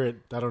to hear it,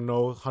 I don't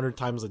know, 100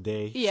 times a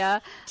day. Yeah.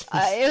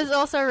 It was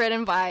also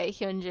written by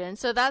Hyunjin.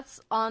 So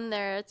that's on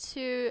there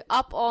too.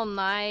 Up All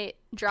Night,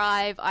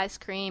 Drive, Ice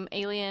Cream,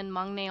 Alien,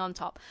 Mangne on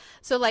Top.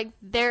 So like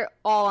they're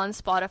all on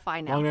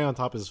Spotify now. Mangne on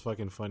Top is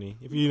fucking funny.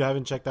 If you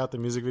haven't checked out the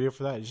music video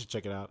for that, you should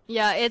check it out.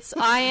 Yeah, it's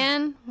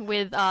IN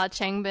with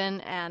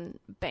Changbin and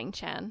Bang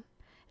Chan.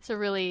 It's a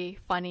really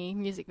funny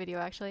music video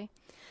actually.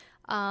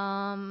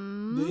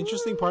 The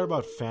interesting part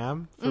about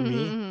Fam for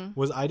me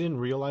was I didn't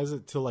realize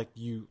it till like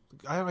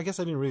I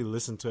guess I didn't really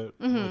listen to it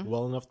like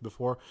well enough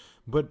before,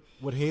 but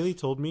what Haley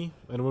told me,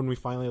 and when we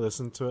finally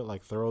listened to it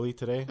like thoroughly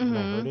today and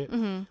I heard it,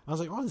 I was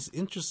like, oh, this is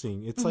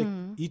interesting. It's like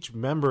each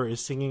member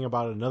is singing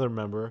about another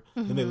member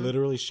and they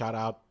literally shout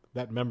out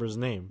that member's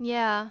name.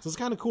 Yeah. So it's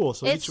kind of cool.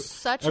 So it's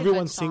such everyone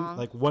a good song.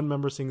 like one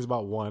member sings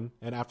about one,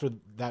 and after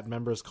that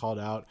member is called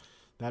out,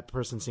 that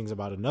person sings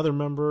about another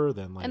member,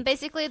 then like... And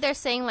basically they're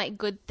saying like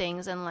good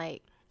things and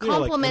like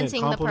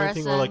complimenting the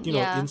person. Or like,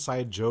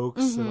 inside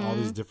jokes and all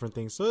these different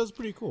things. So it's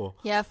pretty cool.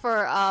 Yeah,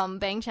 for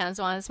Bang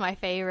Chan's one, it's my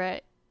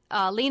favorite.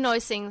 Lee Noi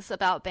sings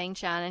about Bang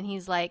Chan and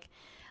he's like,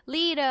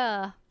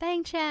 Lita,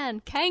 Bang Chan,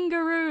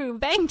 Kangaroo,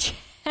 Bang Chan.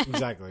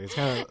 Exactly. It's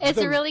kind of... It's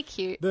really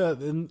cute.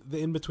 The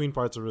in-between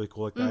parts are really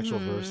cool, like the actual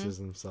verses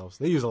themselves.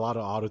 They use a lot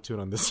of auto-tune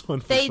on this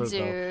one. They sure, do.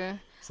 though.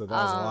 So that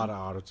was a lot of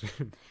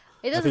auto-tune.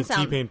 It doesn't I think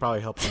sound... T-Pain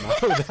probably helped him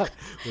out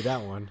with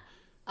that one.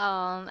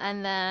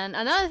 And then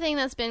another thing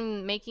that's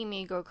been making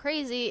me go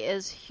crazy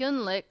is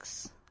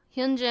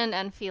Hyunjin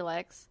and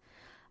Felix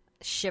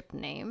ship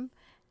name.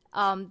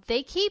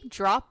 They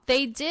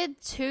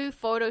did 2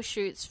 photo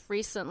shoots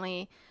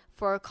recently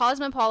for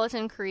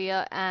Cosmopolitan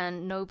Korea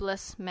and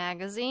Noblesse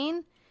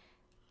magazine.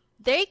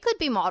 They could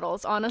be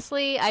models,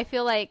 honestly. I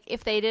feel like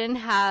if they didn't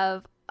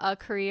have a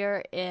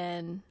career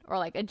in or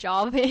like a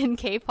job in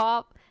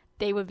K-pop,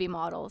 they would be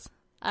models.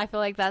 I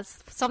feel like that's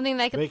something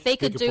that they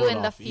could do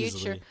in the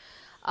future.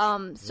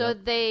 So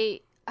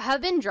they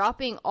have been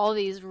dropping all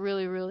these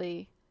really,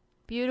 really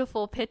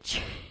beautiful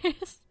pictures.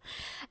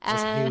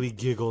 As Haley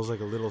giggles like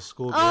a little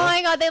schoolgirl. Oh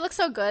my god, they look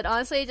so good.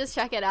 Honestly, just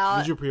check it out.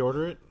 Did you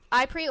pre-order it?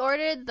 I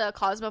pre-ordered the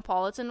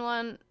Cosmopolitan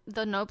one.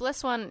 The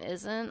Noblesse one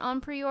isn't on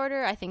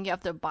pre-order. I think you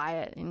have to buy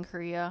it in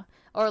Korea.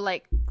 Or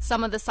like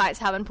some of the sites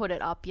haven't put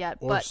it up yet.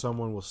 Or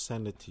someone will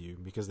send it to you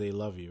because they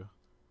love you.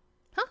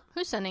 Huh?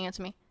 Who's sending it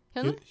to me?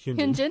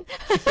 Hyunjin.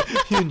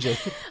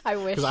 Hyunjin. I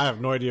wish. Because I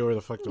have no idea where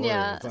the fuck to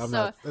order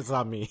it. It's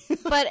not me.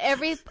 But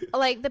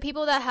the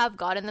people that have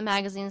gotten the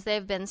magazines,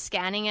 they've been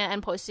scanning it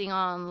and posting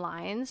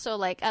online. So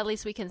like at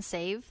least we can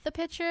save the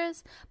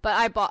pictures. But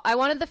I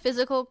wanted the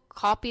physical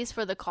copies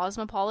for the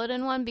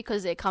Cosmopolitan one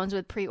because it comes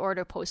with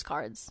pre-order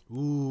postcards.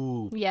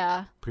 Ooh.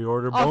 Yeah.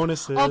 Pre-order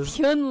bonuses. Of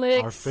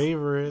Hyunlix. Our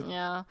favorite.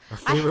 Yeah. Our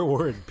favorite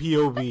word.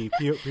 POB.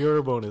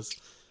 Pre-order bonus.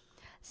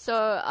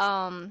 So,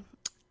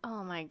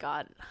 oh my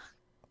god.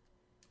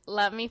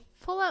 Let me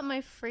pull out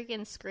my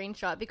freaking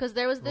screenshot because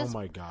there was this. Oh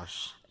my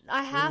gosh!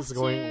 I have to.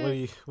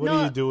 What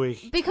are you doing?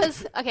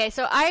 Because okay,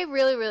 so I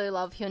really, really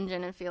love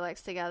Hyunjin and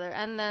Felix together,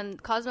 and then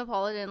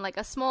Cosmopolitan, like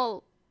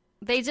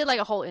they did like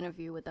a whole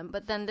interview with them,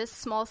 but then this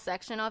small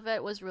section of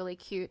it was really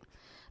cute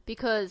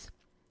because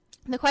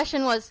the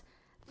question was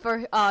for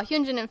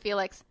Hyunjin and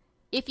Felix,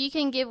 if you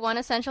can give one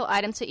essential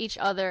item to each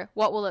other,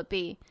 what will it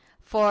be?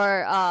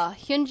 For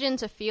Hyunjin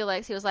to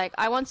Felix, he was like,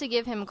 I want to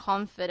give him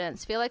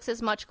confidence. Felix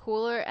is much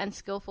cooler and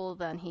skillful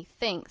than he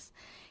thinks.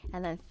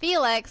 And then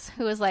Felix,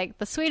 who is like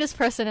the sweetest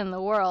person in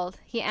the world,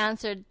 he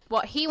answered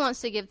what he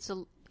wants to give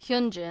to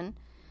Hyunjin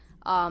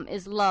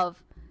is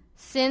love.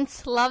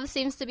 Since love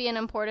seems to be an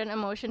important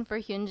emotion for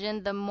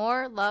Hyunjin, the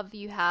more love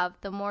you have,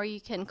 the more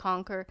you can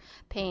conquer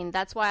pain.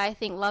 That's why I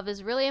think love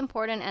is really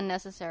important and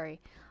necessary.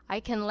 I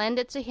can lend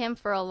it to him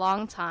for a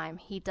long time.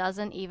 He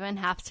doesn't even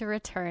have to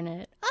return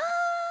it.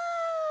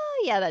 Ah,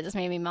 yeah, that just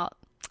made me melt.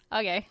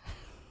 Okay.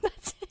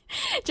 That's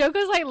it.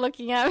 Joko's like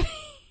looking at me.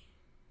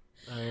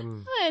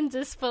 I'm in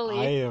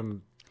disbelief. I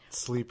am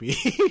sleepy.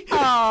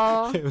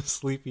 Oh. I'm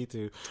sleepy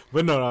too.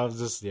 But no, I was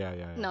just, yeah.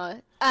 No.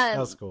 That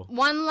was cool.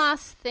 One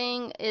last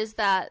thing is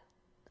that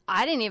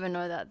I didn't even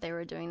know that they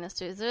were doing this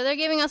too. So they're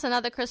giving us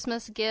another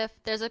Christmas gift.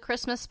 There's a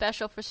Christmas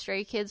special for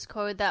Stray Kids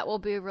code that will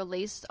be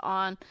released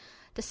on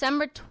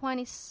December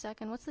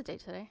 22nd. What's the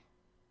date today?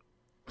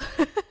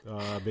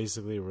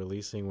 Basically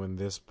releasing when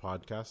this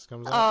podcast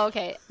comes out. Oh,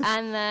 okay.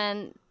 And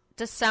then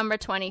December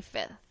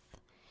 25th.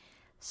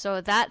 So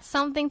that's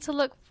something to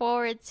look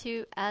forward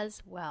to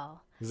as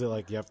well. Is it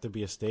like you have to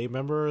be a Stay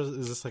member? Or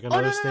is this like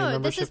another Stay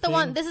membership This is the thing?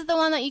 one. This is the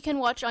one that you can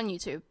watch on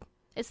YouTube.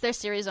 It's their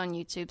series on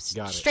YouTube.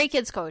 Got it. Stray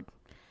Kids code.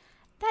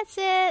 That's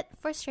it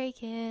for Stray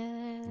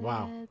Kids.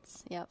 Wow.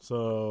 Yep.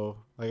 So,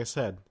 like I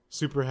said,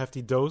 super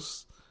hefty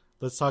dose.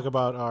 Let's talk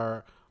about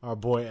our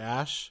boy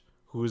Ash,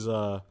 who's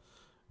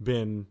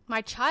been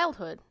my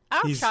childhood.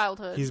 Our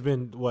childhood. He's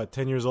been what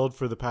 10 years old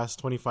for the past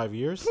 25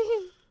 years.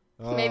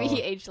 Maybe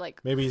he aged like.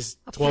 Maybe he's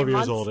 12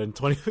 years old and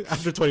 20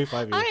 after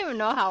 25 years. I don't even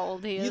know how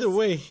old he is. Either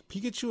way,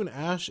 Pikachu and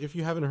Ash. If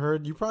you haven't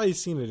heard, you've probably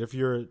seen it. If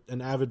you're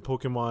an avid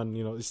Pokemon,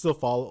 you still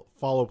follow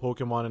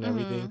Pokemon and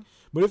everything.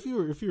 But if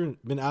you're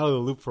been out of the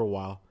loop for a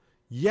while,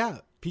 yeah,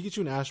 Pikachu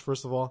and Ash,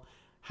 first of all,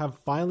 have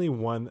finally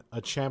won a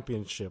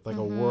championship, like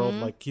a world,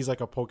 like he's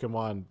like a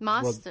Pokemon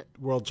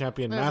world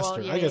champion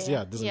master. I guess,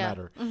 it doesn't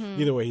matter.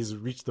 Either way, he's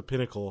reached the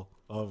pinnacle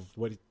of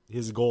what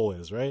his goal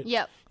is, right?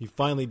 Yep. He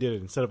finally did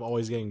it instead of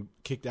always getting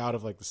kicked out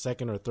of like the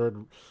second,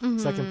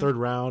 third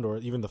round, or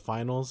even the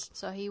finals.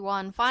 So he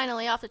won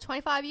finally after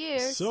 25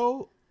 years.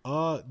 So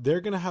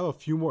they're gonna have a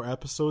few more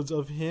episodes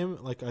of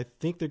him. Like I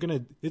think they're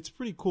gonna. It's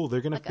pretty cool.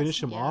 They're gonna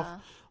finish him off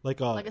like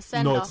a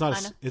send off. No,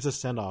 it's not. It's a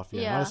send off.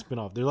 Yeah, not a spin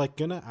off. They're like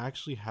gonna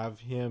actually have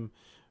him,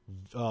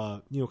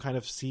 kind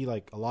of see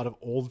like a lot of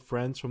old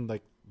friends from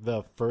like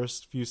the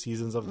first few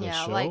seasons of the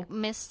show. Yeah, like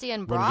Misty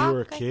and Brock. When we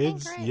were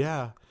kids. I think, right?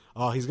 Yeah.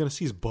 He's gonna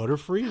see his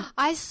Butterfree.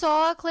 I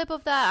saw a clip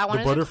of that. I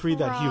wanted the Butterfree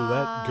that he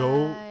let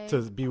go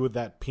to be with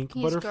that pink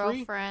his Butterfree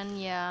girlfriend.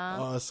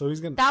 Yeah. So he's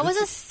gonna. That was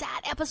a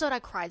sad episode. I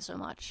cried so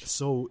much.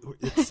 So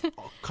it's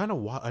kind of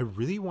wild. I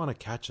really want to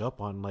catch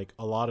up on like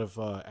a lot of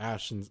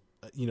Ash and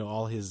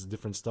all his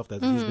different stuff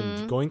that he's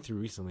been going through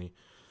recently.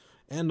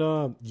 And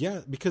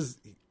because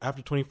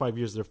after 25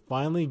 years, they're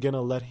finally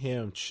gonna let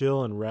him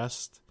chill and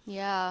rest.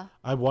 Yeah.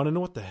 I want to know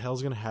what the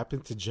hell's gonna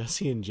happen to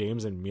Jesse and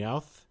James and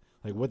Meowth.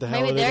 Like, what the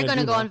hell? Maybe they're going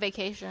to go on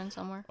vacation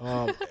somewhere.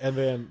 And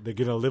then they're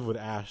going to live with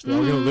Ash. They're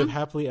all going to live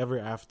happily ever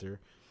after.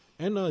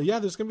 And, there's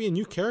going to be a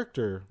new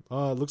character.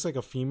 Looks like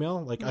a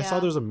female. Like, I saw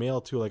there's a male,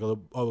 too. Like,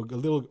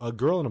 a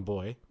girl and a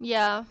boy.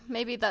 Yeah.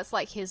 Maybe that's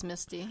like his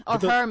Misty. Or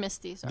her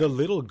Misty, sorry. The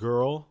little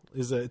girl,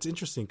 it's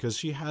interesting because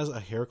she has a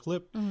hair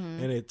clip.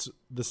 And it's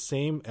the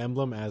same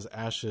emblem as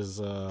Ash's...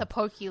 the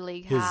Poke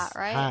League hat,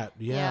 right? Hat,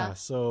 yeah.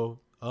 So,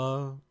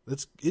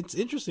 it's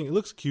interesting. It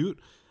looks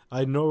cute.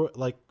 I know,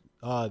 like...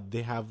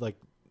 they have like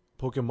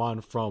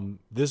Pokemon from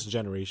this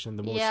generation,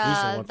 the most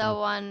recent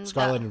one,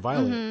 Scarlet and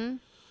Violet.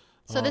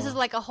 So this is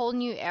like a whole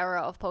new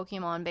era of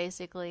Pokemon,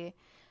 basically.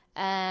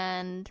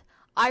 And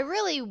I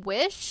really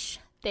wish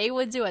they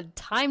would do a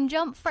time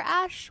jump for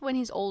Ash when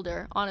he's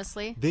older,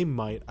 honestly. They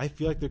might. I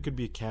feel like there could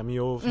be a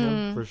cameo of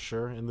him for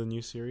sure in the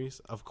new series.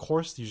 Of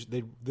course,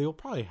 they'll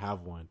probably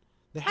have one.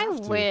 I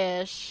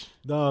wish.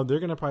 No,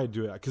 they're gonna probably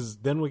do it because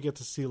then we get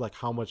to see like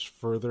how much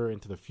further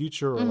into the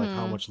future or like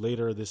how much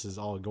later this is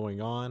all going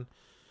on.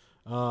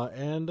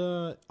 And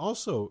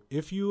also,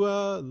 if you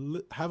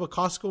have a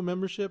Costco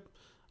membership,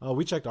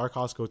 we checked our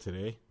Costco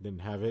today, didn't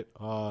have it.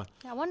 I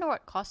wonder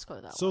what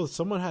Costco that was. So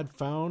someone had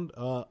found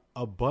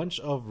a bunch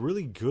of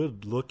really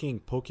good looking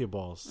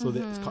Pokeballs.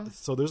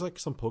 So there's like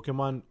some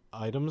Pokemon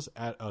items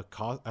at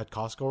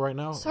Costco right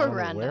now. So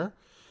random. Where.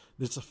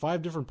 There's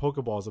 5 different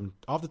Pokeballs. And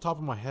off the top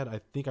of my head, I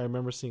think I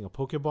remember seeing a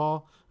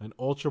Pokeball, an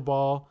Ultra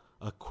Ball,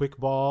 a Quick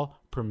Ball,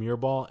 Premier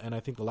Ball, and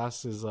I think the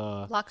last is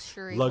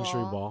Luxury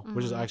Ball,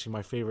 which is actually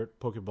my favorite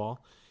Pokeball.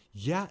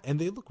 Yeah, and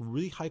they look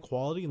really high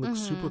quality and look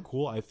super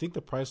cool. I think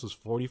the price was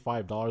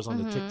 $45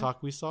 on the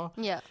TikTok we saw.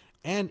 Yeah.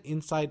 And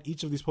inside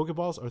each of these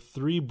Pokeballs are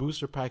 3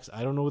 booster packs.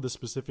 I don't know the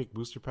specific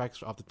booster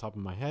packs off the top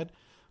of my head,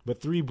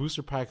 but 3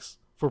 booster packs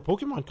for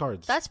Pokemon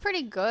cards. That's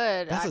pretty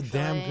good. That's actually a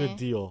damn good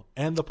deal.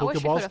 And the Pokeballs, I wish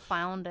I could have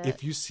found it.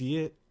 If you see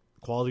it,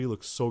 quality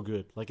looks so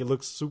good. Like it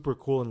looks super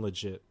cool and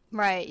legit.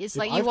 Right. It's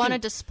like you want to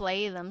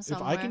display them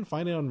somewhere. If I can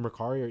find it on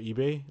Mercari or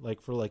eBay,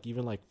 like for like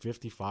even like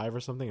 $55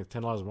 or something, it's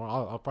 $10 more,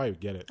 I'll probably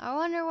get it. I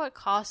wonder what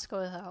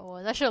Costco that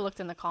was. I should have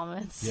looked in the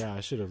comments. Yeah, I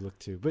should have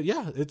looked too. But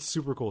yeah, it's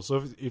super cool.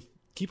 So if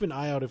keep an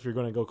eye out if you're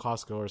going to go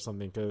Costco or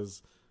something,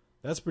 because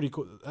that's pretty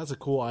cool. That's a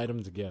cool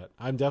item to get.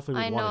 I'm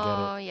definitely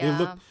want to get it.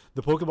 Yeah.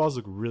 The Pokeballs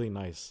look really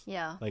nice.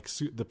 Yeah. Like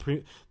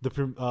the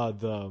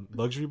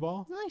luxury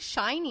ball. It's like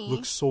shiny.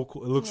 Looks so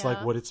cool. It looks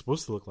like what it's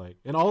supposed to look like,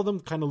 and all of them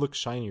kind of look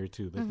shinier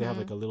too. Like they have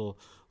like a little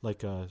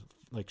like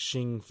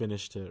shing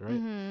finish to it,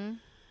 right?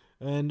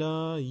 And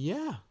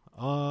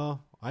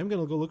I'm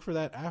gonna go look for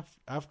that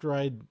after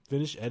I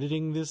finish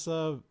editing this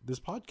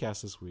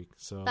podcast this week.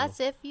 So that's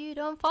if you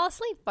don't fall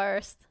asleep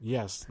first.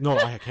 Yes. No,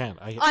 I can't.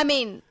 I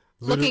mean,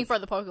 looking for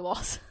the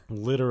Pokeballs.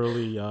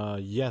 Literally,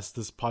 yes.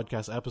 This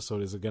podcast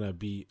episode is gonna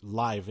be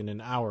live in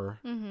an hour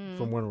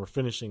from when we're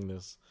finishing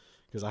this,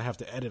 because I have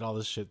to edit all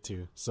this shit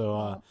too.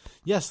 So,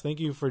 yes, thank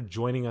you for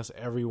joining us,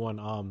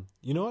 everyone.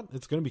 You know what?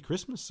 It's gonna be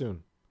Christmas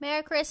soon.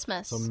 Merry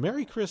Christmas. So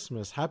Merry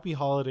Christmas. Happy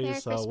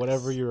holidays. Christmas.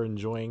 Whatever you're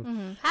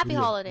enjoing. Happy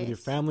holidays. With your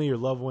family, your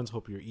loved ones.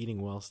 Hope you're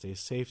eating well. Stay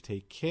safe.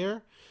 Take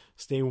care.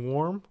 Stay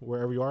warm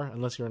wherever you are,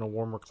 unless you're in a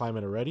warmer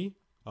climate already.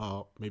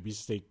 Maybe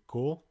stay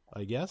cool,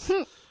 I guess.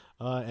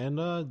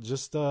 And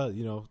just,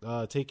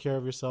 take care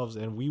of yourselves.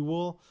 And we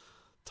will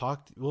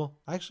talk.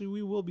 Actually,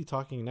 we will be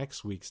talking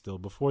next week still,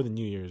 before the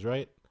New Year's,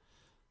 right?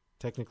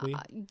 Technically.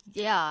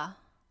 Yeah.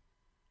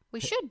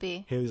 We should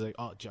be. Haley's like,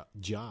 oh,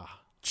 ja.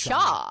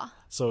 Cha.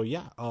 So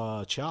yeah,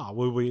 cha.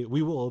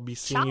 We will be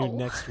seeing you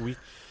next week.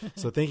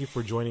 So thank you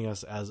for joining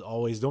us as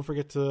always. Don't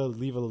forget to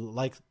leave a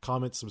like,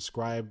 comment,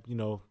 subscribe.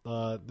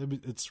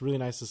 It's really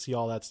nice to see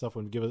all that stuff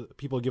when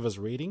people give us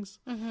ratings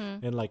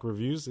and like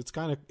reviews. It's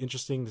kind of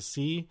interesting to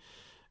see,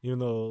 even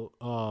though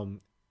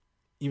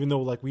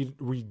like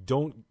we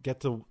don't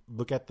get to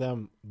look at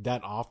them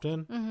that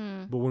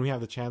often. But when we have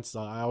the chance,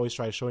 I always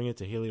try showing it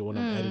to Haley when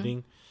I'm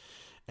editing.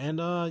 And,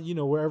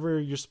 wherever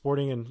you're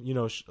supporting and,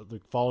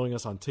 following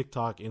us on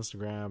TikTok,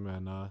 Instagram,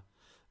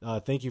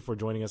 and thank you for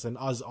joining us. And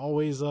as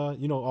always,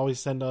 always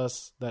send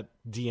us that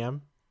DM.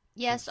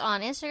 Yes,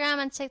 on Instagram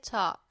and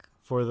TikTok.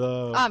 Just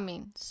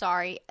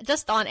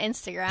on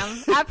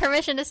Instagram. At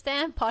Permission to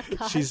Stand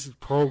Podcast. She's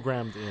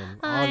programmed in,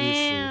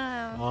 obviously.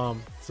 I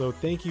am. So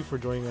thank you for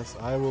joining us.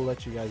 I will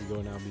let you guys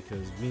go now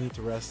because we need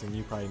to rest and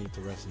you probably need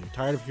to rest and you're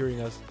tired of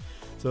hearing us.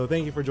 So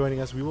thank you for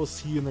joining us. We will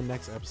see you in the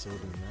next episode.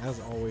 And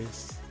as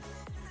always...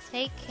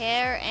 take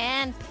care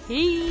and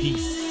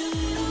peace.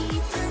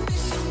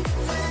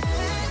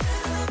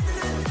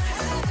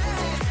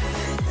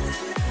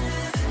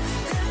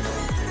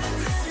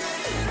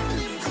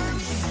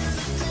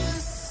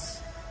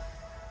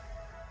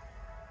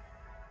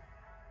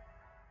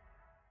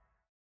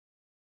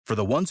 For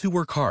the ones who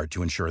work hard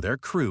to ensure their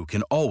crew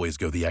can always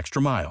go the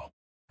extra mile,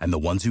 and the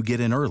ones who get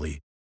in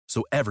early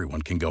so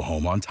everyone can go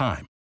home on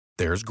time,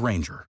 there's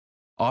Grainger,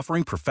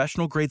 offering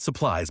professional-grade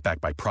supplies backed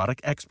by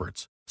product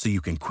experts, so you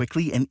can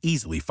quickly and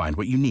easily find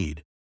what you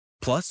need.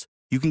 Plus,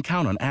 you can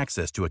count on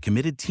access to a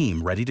committed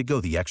team ready to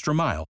go the extra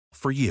mile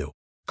for you.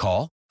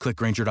 Call, click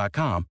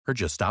Grainger.com, or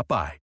just stop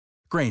by.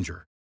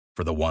 Grainger,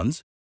 for the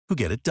ones who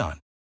get it done.